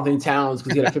of Karl Anthony Towns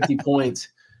because he had a 50 points.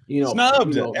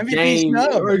 Snubbed, MVP game,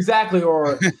 snubbed. or exactly,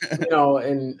 or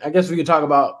and I guess we could talk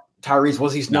about Tyrese.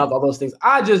 Was he snubbed? All those things.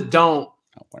 I just don't.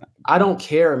 I don't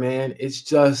care, man. It's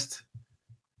just,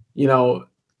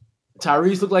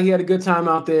 Tyrese looked like he had a good time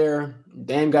out there.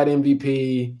 Dame got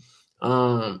MVP.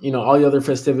 All the other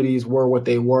festivities were what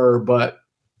they were. But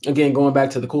again, going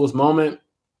back to the coolest moment,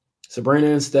 Sabrina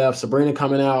and Steph. Sabrina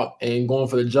coming out and going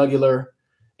for the jugular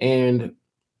and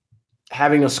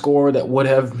having a score that would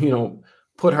have,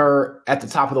 put her at the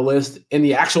top of the list in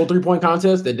the actual 3-point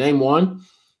contest that Dame won,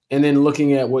 and then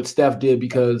looking at what Steph did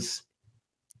because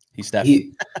he's Steph.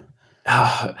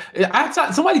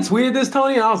 Somebody tweeted this,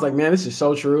 Tony, and I was like, man, this is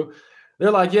so true. They're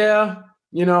like, yeah,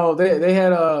 they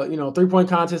had a 3-point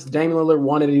contest. Damian Lillard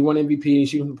won it. He won MVP. And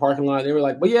shooting from the parking lot. They were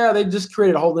like, but yeah, they just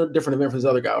created a whole different event for this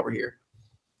other guy over here.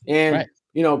 And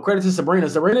credit to Sabrina.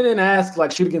 Sabrina didn't ask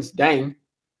like shoot against Dame.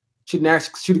 She didn't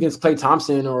ask shoot against Klay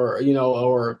Thompson or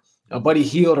Buddy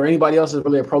Hield or anybody else is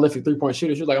really a prolific 3-point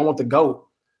shooter. She was like, I want the GOAT.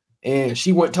 And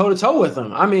she went toe-to-toe with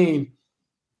him. I mean,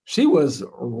 she was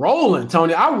rolling,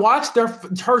 Tony. I watched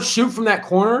her shoot from that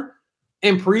corner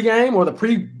in pregame or the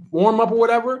pre-warm-up or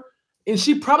whatever, and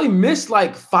she probably missed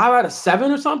like 5 out of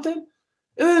 7 or something.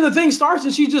 And then the thing starts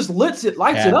and she just lights it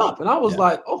up. And I was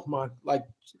like, oh my, like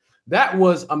that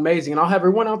was amazing. And I'll have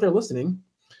everyone out there listening,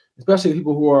 especially the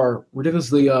people who are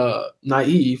ridiculously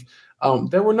naive.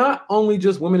 There were not only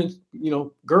just women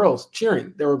and girls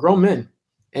cheering. There were grown men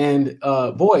and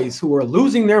boys who were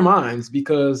losing their minds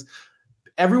because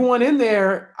everyone in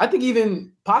there, I think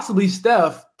even possibly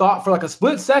Steph thought for like a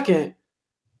split second,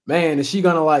 man, is she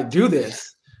gonna like do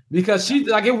this? Because she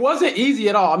like it wasn't easy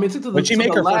at all. I mean, it took to Would she make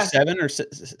the her last, first 7 or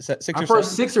 6 or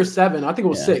first 7? 6 or 7. I think it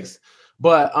was 6.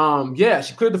 But yeah,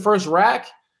 she cleared the first rack,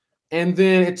 and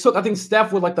then it took I think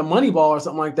Steph with like the money ball or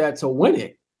something like that to win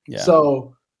it. Yeah.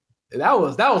 So that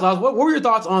was awesome. What were your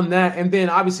thoughts on that? And then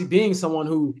obviously being someone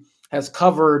who has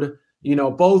covered,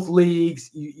 both leagues,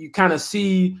 you kind of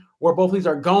see where both leagues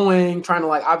are going, trying to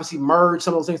like obviously merge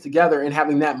some of those things together and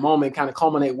having that moment kind of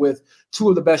culminate with 2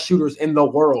 of the best shooters in the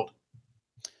world.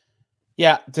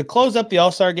 Yeah, to close up the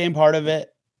All-Star game part of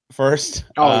it first.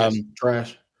 Yes,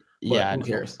 trash. Yeah, who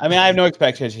cares? I mean, I have no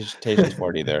expectations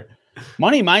for it either.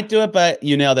 Money might do it, but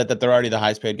you nailed it that they're already the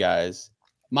highest paid guys.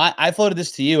 I floated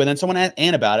this to you, and then someone asked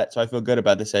Ann about it, so I feel good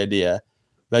about this idea.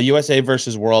 The USA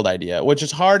versus world idea, which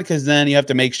is hard because then you have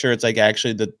to make sure it's like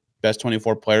actually the best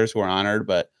 24 players who are honored.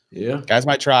 But yeah, guys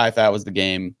might try if that was the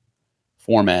game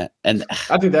format. And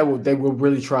I think they would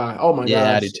really try. Oh my god,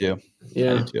 yeah, I do too.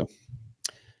 Yeah, I do too.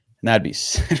 And that'd be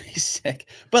sick.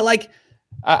 But like,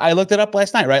 I looked it up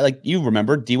last night, right? Like you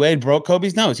remember D-Wade broke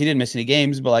Kobe's nose. He didn't miss any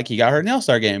games, but like he got hurt in the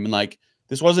All-Star game. And like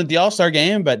this wasn't the All-Star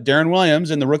game, but Darren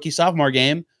Williams in the rookie sophomore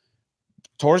game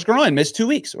tore his groin, missed 2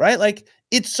 weeks, right? Like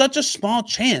it's such a small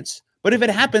chance. But if it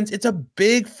happens, it's a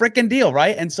big freaking deal,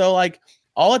 right? And so like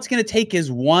all it's going to take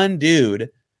is one dude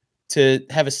to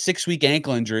have a 6-week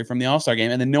ankle injury from the All-Star game,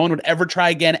 and then no one would ever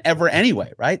try again ever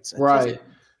anyway, right? So right.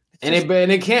 And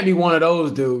it can't be one of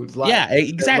those dudes. Like, yeah,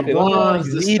 exactly. The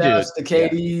LeBrons, the Stephs, the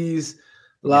KDs.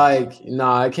 Like,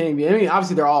 nah, it can't be. I mean,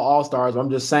 obviously they're all stars. But I'm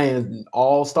just saying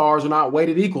all stars are not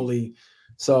weighted equally.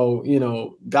 So,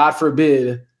 God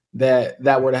forbid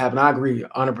that were to happen. I agree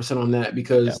 100% on that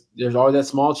because there's always that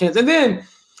small chance. And then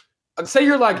say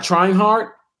you're like trying hard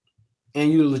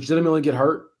and you legitimately get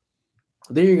hurt.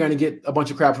 Then you're going to get a bunch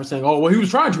of crap for saying, oh, well, he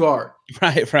was trying too hard.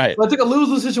 Right. But it's like a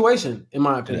lose-lose situation, in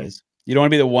my opinion. You don't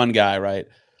want to be the one guy, right?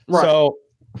 So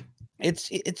it's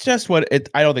just I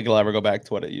don't think it'll ever go back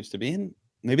to what it used to be. And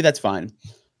maybe that's fine.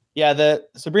 Yeah, the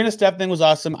Sabrina Steph thing was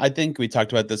awesome. I think we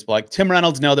talked about this, but like Tim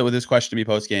Reynolds nailed it with his question to me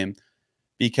post-game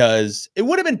because it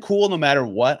would have been cool no matter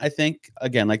what, I think.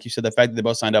 Again, like you said, the fact that they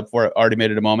both signed up for it already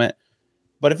made it a moment.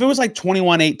 But if it was like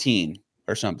 21-18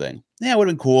 or something, yeah, it would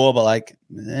have been cool. But like,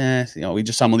 we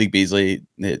just saw Malik Beasley,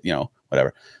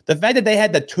 whatever. The fact that they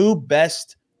had the 2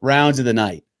 best rounds of the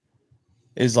night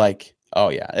is like, oh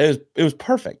yeah, it was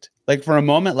perfect. Like for a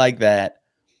moment like that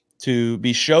to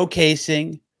be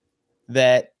showcasing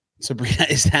that Sabrina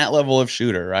is that level of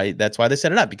shooter, right? That's why they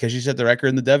set it up because she set the record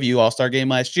in the W All-Star game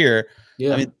last year.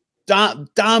 Yeah. I mean,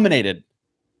 dominated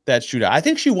that shootout. I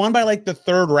think she won by like the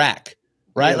 3rd rack,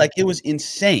 right? Yeah. Like it was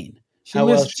insane. She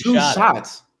missed 2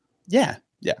 shots. Yeah.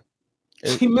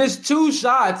 She missed 2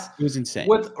 shots. It was insane.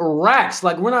 With racks.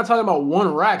 Like we're not talking about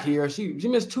 1 rack here. She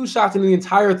missed 2 shots in the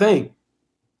entire thing.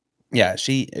 Yeah,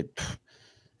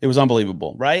 it was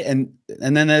unbelievable, right? And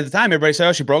then at the time, everybody said,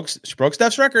 "Oh, she broke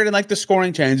Steph's record," and like the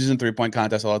scoring changes in 3-point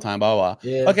contests all the time, blah blah.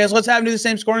 Yeah. Okay, so let's have him do the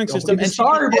same scoring system. The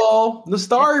Starry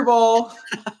Ball.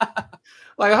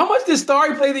 Like, how much did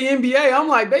Starry play the NBA? I'm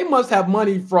like, they must have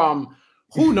money from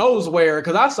who knows where,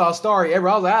 because I saw Starry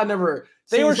everywhere. I was like, I never.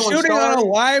 They were shooting on a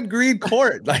lime green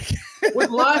court, like with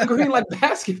lime green like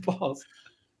basketballs.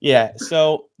 Yeah.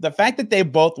 So the fact that they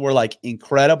both were like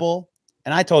incredible.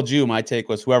 And I told you my take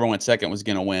was whoever went second was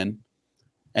going to win.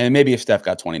 And maybe if Steph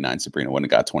got 29, Sabrina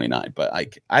wouldn't have got 29. But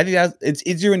I think it's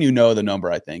easier when you know the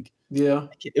number, I think. Yeah.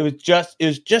 It was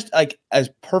just like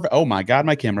as perfect. Oh my God,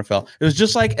 my camera fell. It was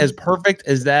just like as perfect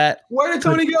as that. Where did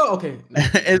Tony go? Okay.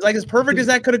 It's like as perfect as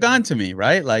that could have gone to me,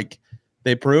 right? Like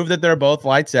they proved that they're both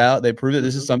lights out. They proved that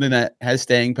this is something that has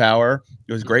staying power.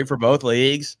 It was great for both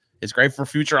leagues. It's great for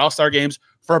future All-Star games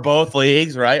for both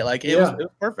leagues, right? Like it was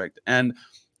perfect. And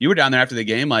you were down there after the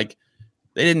game, like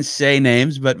they didn't say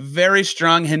names, but very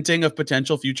strong hinting of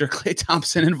potential future Klay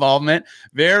Thompson involvement.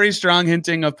 Very strong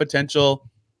hinting of potential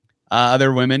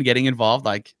other women getting involved.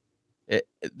 Like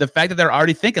the fact that they're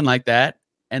already thinking like that,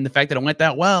 and the fact that it went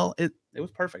that well, it was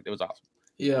perfect. It was awesome.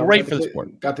 Yeah, great for the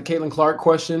sport. Got the Caitlin Clark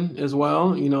question as well.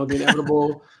 The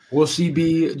inevitable. Will she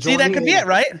be joining? See, that could be it,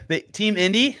 right? The Team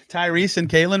Indy, Tyrese and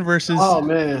Caitlin versus. Oh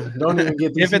man, don't even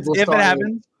get these if it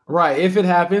happens. Right, if it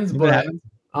happens, it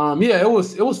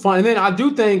was fun. And then I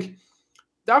do think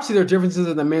obviously there are differences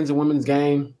in the men's and women's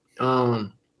game.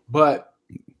 But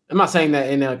I'm not saying that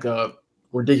in like a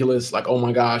ridiculous, like, oh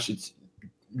my gosh, it's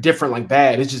different, like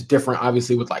bad. It's just different,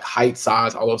 obviously, with like height,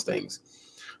 size, all those things.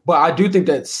 But I do think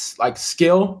that's like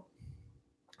skill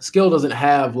doesn't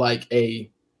have like a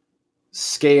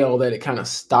scale that it kind of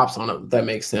stops on it, if that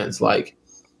makes sense. Like,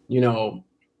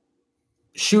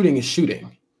 shooting is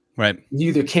shooting. Right. You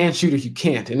either can shoot or you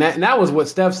can't. And that was what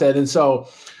Steph said. And so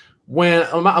when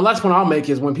last point I'll make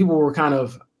is when people were kind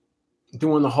of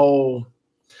doing the whole,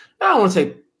 I don't want to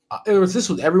say this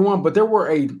was everyone, but there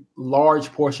were a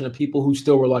large portion of people who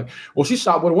still were like, well, she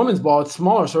shot with a women's ball. It's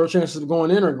smaller, so her chances of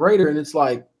going in are greater. And it's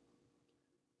like,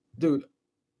 dude,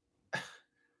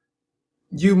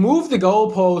 you moved the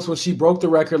goalpost when she broke the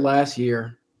record last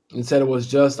year and said it was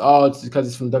just, it's because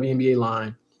it's from WNBA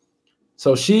line.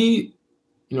 So she,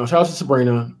 shout out to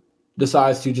Sabrina,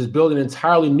 decides to just build an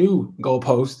entirely new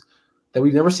goalpost that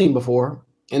we've never seen before.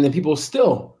 And then people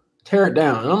still tear it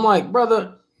down. And I'm like,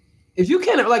 brother, if you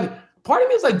can't, like, part of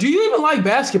me is like, do you even like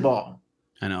basketball?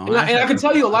 I know. And I can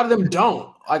tell you a lot of them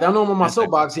don't. Like, I know I'm on my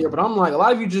soapbox here, but I'm like, a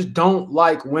lot of you just don't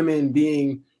like women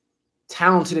being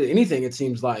talented at anything, it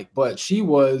seems like. But she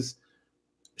was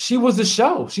the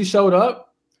show. She showed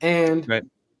up. And right.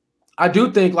 I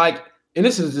do think, like, and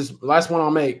this is just the last one I'll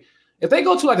make. If they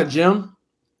go to like a gym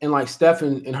and like Steph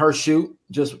and her shoot,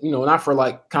 just, not for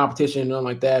like competition and nothing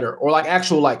like that, or like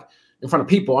actual, like in front of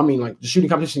people, I mean, like the shooting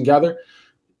competition together,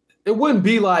 it wouldn't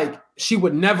be like she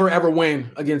would never, ever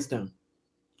win against them.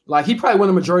 Like, he probably won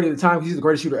the majority of the time because he's the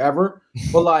greatest shooter ever.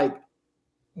 But like,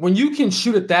 when you can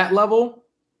shoot at that level,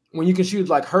 when you can shoot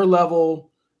like her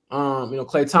level,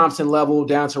 Klay Thompson level,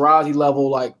 down to Razi level,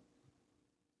 like,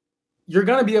 you're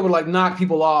going to be able to like knock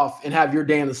people off and have your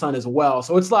day in the sun as well.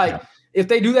 So it's like, if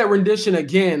they do that rendition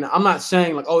again, I'm not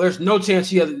saying like, there's no chance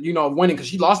she has, of winning because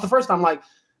she lost the first time. Like,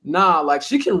 nah, like,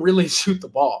 she can really shoot the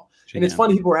ball. And it's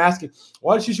funny, people are asking,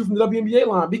 why did she shoot from the WNBA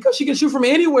line? Because she can shoot from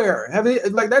anywhere.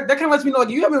 Like that kind of lets me know, like,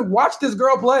 you haven't watched this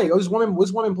girl play or this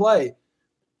woman play.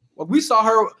 Well, we saw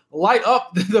her light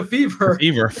up the fever.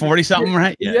 40-something,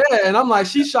 right? Yeah, and I'm like,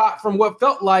 she shot from what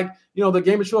felt like, the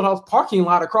Game of Fieldhouse parking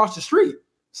lot across the street.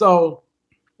 So,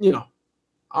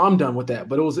 I'm done with that.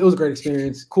 But it was a great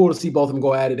experience. Cool to see both of them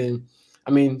go at it. And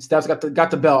I mean, Steph's got the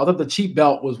belt. I thought the cheap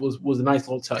belt was a nice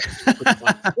little touch.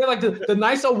 Yeah, like the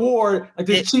nice award, like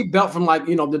this cheap belt from like,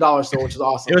 the dollar store, which is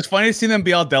awesome. It was funny to see them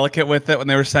be all delicate with it when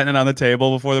they were setting it on the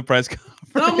table before the press conference.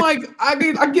 And I'm like, I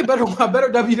get a better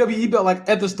WWE belt like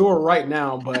at the store right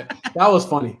now, but that was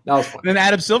funny. And then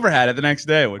Adam Silver had it the next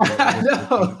day. Which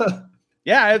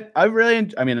yeah, I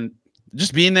really,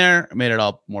 just being there made it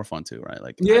all more fun too, right?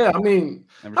 Like, yeah, how many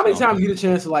times you get a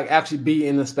chance to like actually be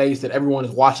in the space that everyone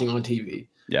is watching on TV?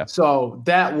 Yeah. So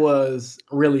that was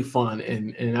really fun,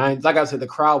 and like I said, the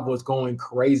crowd was going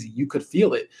crazy. You could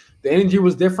feel it. The energy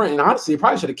was different, and honestly, it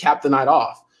probably should have capped the night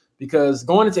off because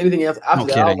going into anything else after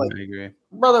that, I was like, I agree,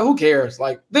 brother, who cares?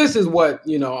 Like, this is what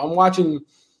I'm watching.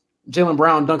 Jaylen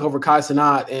Brown dunk over Kai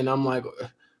Cenat, and I'm like,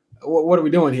 what are we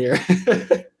doing here?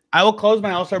 I will close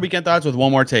my All-Star Weekend thoughts with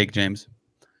one more take, James.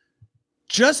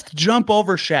 Just jump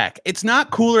over Shaq. It's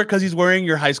not cooler because he's wearing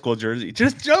your high school jersey.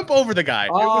 Just jump over the guy.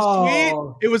 It was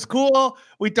sweet. It was cool.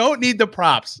 We don't need the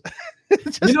props.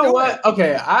 You know what?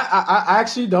 Okay, I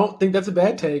actually don't think that's a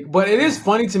bad take, but it is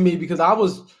funny to me because I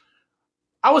was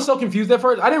so confused at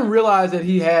first. I didn't realize that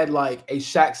he had like a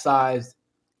Shaq-sized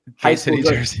high school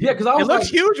jersey. Yeah, because I was looked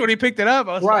huge when he picked it up.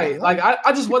 I was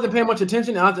I just wasn't paying much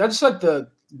attention. I just like the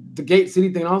Gate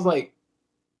City thing. And I was like,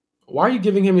 why are you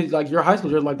giving him like your high school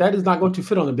jersey? Like, that is not going to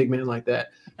fit on a big man like that.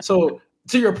 So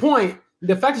to your point,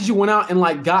 the fact that you went out and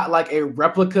like got like a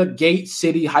replica Gate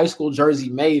City high school jersey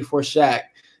made for Shaq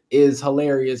is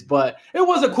hilarious. But it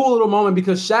was a cool little moment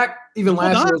because Shaq even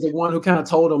last year was the one who kind of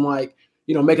told him like,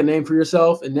 make a name for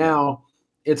yourself. And now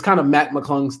it's kind of Mac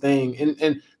McClung's thing.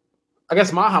 And I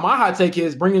guess my hot take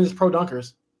is bringing this pro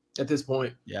dunkers at this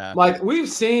point. Yeah. Like, we've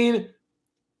seen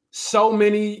so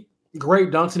many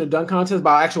great dunks in the dunk contest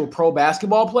by actual pro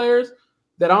basketball players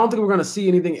that I don't think we're going to see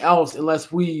anything else unless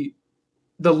the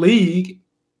league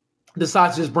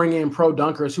decides to just bring in pro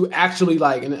dunkers who actually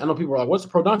like, and I know people are like, what's a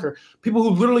pro dunker? People who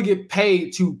literally get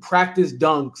paid to practice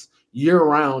dunks year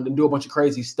round and do a bunch of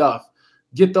crazy stuff.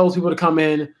 Get those people to come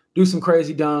in, do some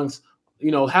crazy dunks,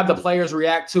 have the players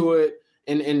react to it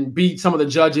and beat some of the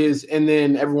judges. And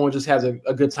then everyone just has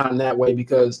a good time that way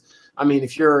because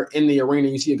if you're in the arena,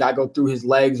 you see a guy go through his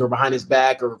legs or behind his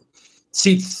back or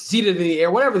seated in the air,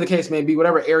 whatever the case may be,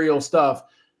 whatever aerial stuff,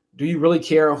 do you really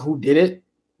care who did it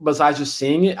besides just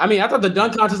seeing it? I thought the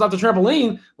dunk contest off the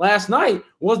trampoline last night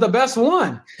was the best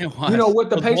one. It was. With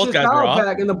the Patience Power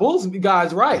Pack and the Bulls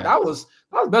guys, right? Yeah. That was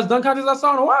the best dunk contest I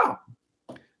saw in a while.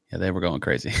 Yeah, they were going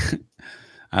crazy.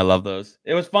 I love those.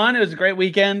 It was fun. It was a great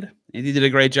weekend. He did a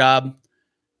great job.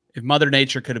 If Mother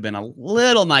Nature could have been a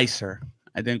little nicer,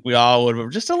 I think we all would have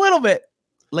just a little bit.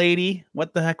 Lady,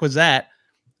 what the heck was that?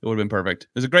 It would have been perfect. It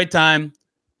was a great time.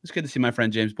 It's good to see my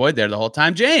friend James Boyd there the whole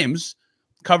time. James,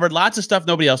 Covered lots of stuff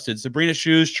nobody else did. Sabrina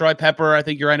Shoes, Troy Pepper. I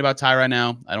think you're right about Ty right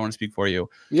now. I don't want to speak for you.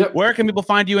 Yep. Where can people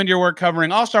find you and your work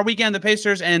covering All-Star Weekend, the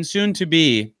Pacers, and soon to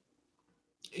be?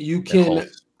 You can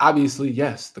obviously,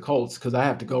 yes, the Colts, because I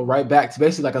have to go right back to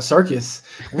basically like a circus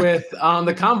with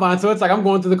the combine. So it's like I'm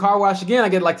going through the car wash again. I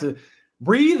get like to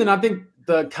breathe, and I think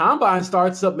the combine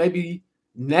starts up maybe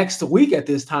next week at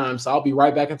this time. So I'll be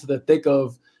right back into the thick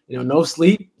of no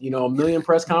sleep, a million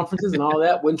press conferences and all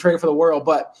that. Wouldn't trade it for the world,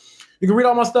 but. You can read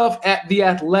all my stuff at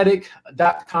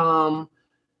theathletic.com.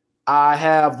 I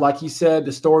have, like he said,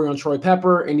 the story on Troy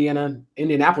Pepper,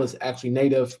 Indianapolis actually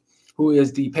native, who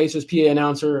is the Pacers PA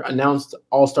announcer, announced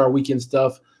All-Star Weekend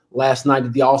stuff last night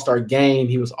at the All-Star game.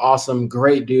 He was awesome.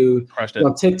 Great dude. Crushed it.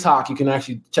 On TikTok, you can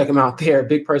actually check him out there.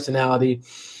 Big personality.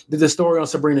 Did the story on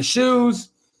Sabrina Shoes,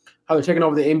 how they're taking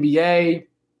over the NBA,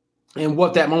 and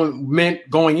what that moment meant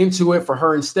going into it for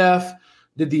her and Steph.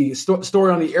 Did the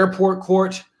story on the airport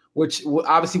court, which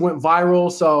obviously went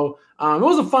viral. So it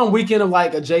was a fun weekend of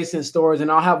like adjacent stories. And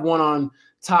I'll have one on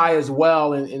Ty as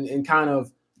well. And kind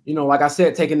of, like I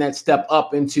said, taking that step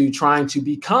up into trying to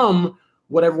become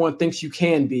what everyone thinks you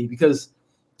can be, because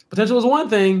potential is one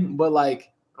thing, but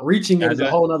like reaching it is a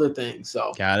whole other thing.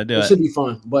 So it should be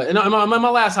fun. But and my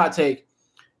last hot take,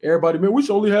 everybody, man, we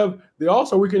should only have the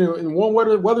All-Star Weekend in one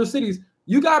weather cities.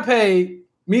 You got paid.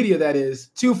 Media, that is,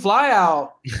 to fly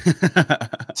out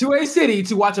to a city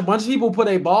to watch a bunch of people put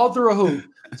a ball through a hoop.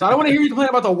 So I don't want to hear you complain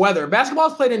about the weather. Basketball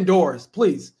is played indoors,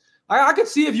 please. I could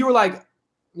see if you were like,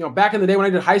 back in the day when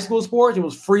I did high school sports, it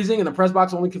was freezing and the press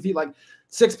box only could feed like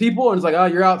 6 people. And it's like, oh,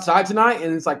 you're outside tonight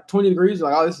and it's like 20 degrees. You're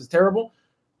like, oh, this is terrible.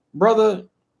 Brother,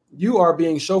 you are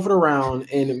being chauffeured around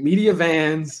in media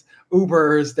vans,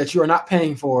 Ubers that you are not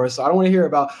paying for. So I don't want to hear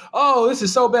about, oh, this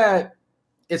is so bad.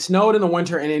 It snowed in the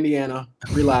winter in Indiana.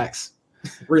 Relax.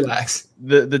 Relax.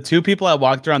 The 2 people I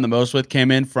walked around the most with came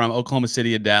in from Oklahoma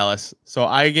City and Dallas. So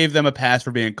I gave them a pass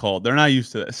for being cold. They're not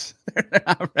used to this. They're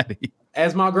not ready.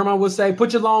 As my grandma would say,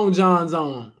 put your long johns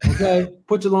on. Okay?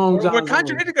 Put your long johns on. We're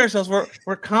contradicting ourselves.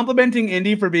 We're complimenting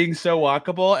Indy for being so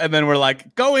walkable, and then we're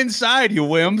like, go inside, you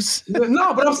wimps.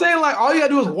 No, but I'm saying like all you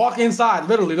gotta do is walk inside.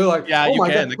 Literally. They're like, yeah, oh you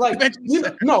my can. God. Like,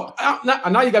 no,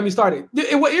 now you got me started.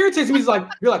 What irritates me is like,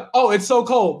 you're like, oh, it's so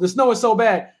cold. The snow is so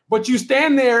bad. But you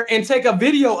stand there and take a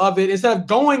video of it instead of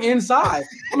going inside.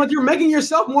 I'm like, you're making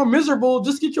yourself more miserable.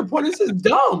 Just get your point. This is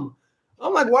dumb.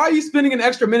 I'm like, why are you spending an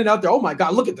extra minute out there? Oh, my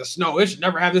God, look at the snow. It should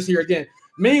never have this here again.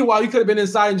 Meanwhile, you could have been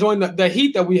inside enjoying the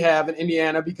heat that we have in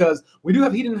Indiana, because we do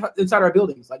have heat inside our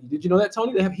buildings. Like, did you know that,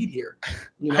 Tony? They have heat here.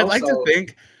 I'd like to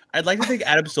think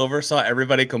Adam Silver saw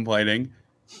everybody complaining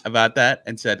about that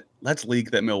and said, let's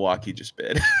leak that Milwaukee just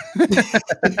bid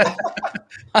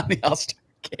on the All-Star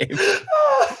game.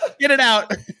 Get it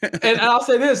out. And I'll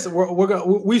say this: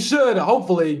 we should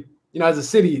hopefully, as a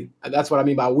city, that's what I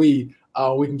mean by we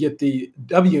can get the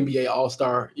WNBA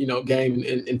All-Star, game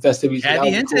in festivities. Kathy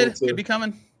hinted could be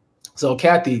coming. So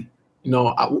Kathy,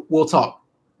 we'll talk.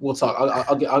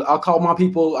 I'll call my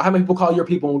people. How many people call your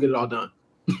people, and we'll get it all done.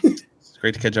 It's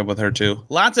great to catch up with her too.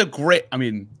 Lots of great. I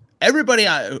mean, everybody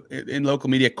in local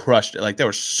media crushed it. Like, there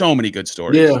were so many good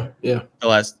stories. Yeah. The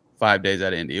last 5 days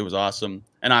at Indy, it was awesome.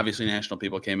 And obviously, national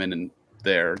people came in and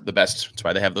they're the best. That's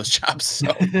why they have those jobs.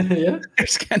 So yeah,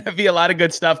 there's gonna be a lot of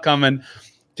good stuff coming.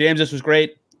 James, this was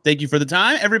great. Thank you for the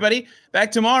time, everybody.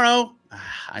 Back tomorrow.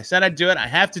 I said I'd do it. I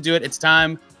have to do it. It's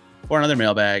time for another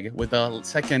mailbag with a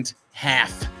second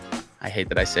half. I hate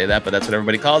that I say that, but that's what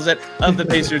everybody calls it, of the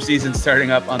Pacers season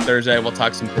starting up on Thursday. We'll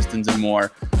talk some Pistons and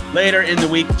more later in the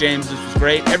week. James, this was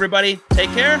great. Everybody, take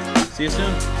care. See you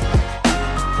soon.